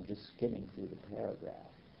balance. I'm just skimming through the paragraph.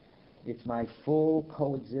 It's my full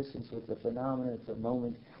coexistence with the phenomenon at the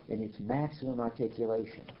moment in its maximum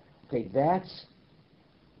articulation. Okay,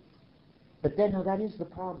 but then no, that is the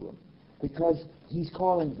problem, because he's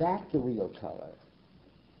calling that the real color.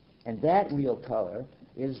 And that real color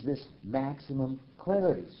is this maximum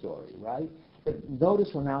clarity story, right? But notice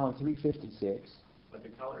we're now on 356. But the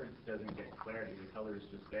color doesn't get clarity. The color is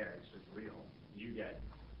just there. It's just real. You get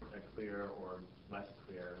a clear or less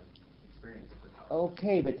clear experience of the color.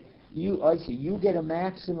 Okay, but you get a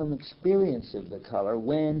maximum experience of the color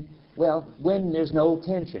when there's no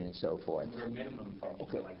tension and so forth. Or a minimum function,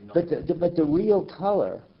 Okay, like no. but the real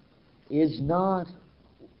color is not.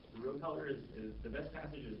 The real color is the best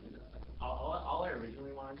passage is. All I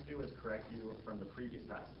originally wanted to do was correct you from the previous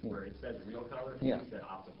passage where it says real color and Yeah. you said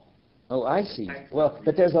optimal. Oh, I see. Well,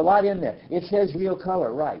 but there's a lot in there. It says real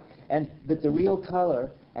color, right? But the real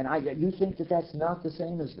color, and you think that that's not the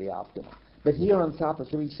same as the optimal. But here on top of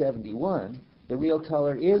 371, the real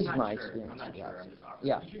color is my experience. I'm not sure. I'm just offering.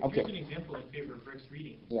 Yeah. Here's Okay. an example in favor of Rick's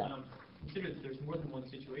reading. Yeah. Consider that there's more than one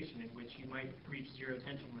situation in which you might reach zero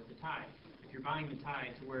tension with the tie. If you're buying the tie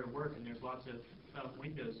to wear to work and there's lots of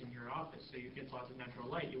windows in your office, so you get lots of natural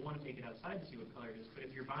light, you want to take it outside to see what color it is. But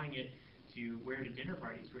if you're buying it to wear to dinner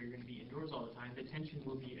parties where you're going to be indoors all the time, the tension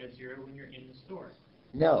will be at zero when you're in the store.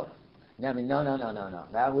 No. I mean, no.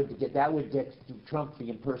 That would get to trump the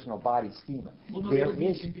impersonal body schema. Well, no, There it'll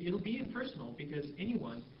is. be impersonal because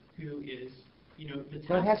anyone who is, the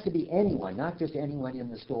So it has to be anyone, not just anyone in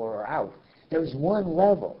the store or out. There's one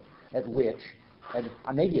level at which, and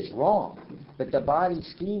maybe it's wrong, but the body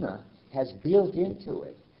schema has built into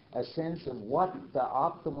it a sense of what the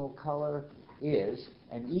optimal color is,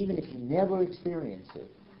 and even if you never experience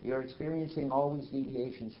it, you're experiencing always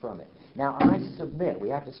deviations from it. Now, I submit, we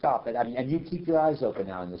have to stop it, and you keep your eyes open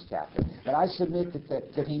now in this chapter, but I submit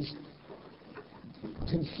that he's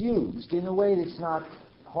confused in a way that's not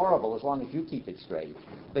horrible as long as you keep it straight,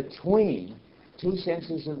 between two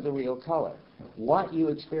senses of the real color. What you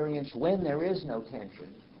experience when there is no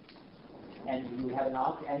tension, and you have an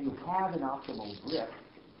optimal grip,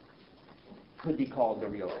 could be called the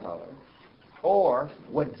real color. Or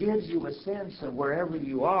what gives you a sense of wherever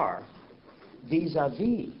you are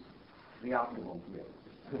vis-a-vis the optimal grip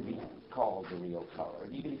could be called the real color.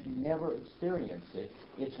 And even if you never experience it,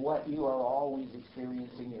 it's what you are always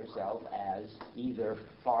experiencing yourself as either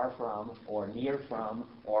far from or near from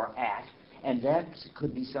or at. And that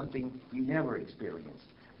could be something you never experienced.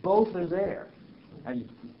 Both are there. And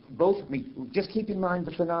just keep in mind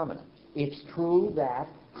the phenomena. It's true that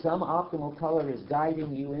some optimal color is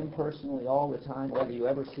guiding you impersonally all the time, whether you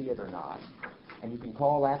ever see it or not. And you can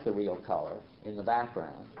call that the real color in the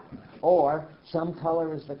background. Or some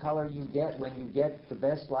color is the color you get when you get the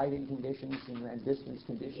best lighting conditions and distance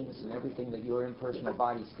conditions and everything that your impersonal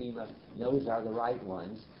body schema knows are the right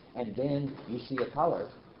ones. And then you see a color.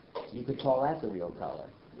 You could call that the real color.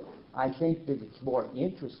 I think that it's more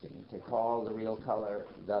interesting to call the real color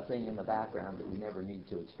the thing in the background that we never need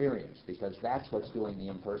to experience, because that's what's doing the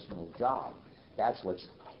impersonal job. That's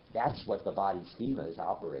what the body schema is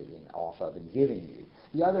operating off of and giving you.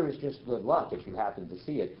 The other is just good luck if you happen to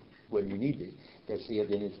see it when you need to see it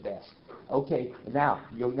in its best. Okay, now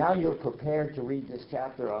you're prepared to read this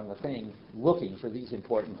chapter on the thing, looking for these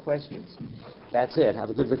important questions. That's it. Have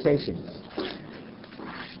a good vacation.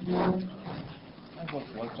 I have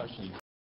one question.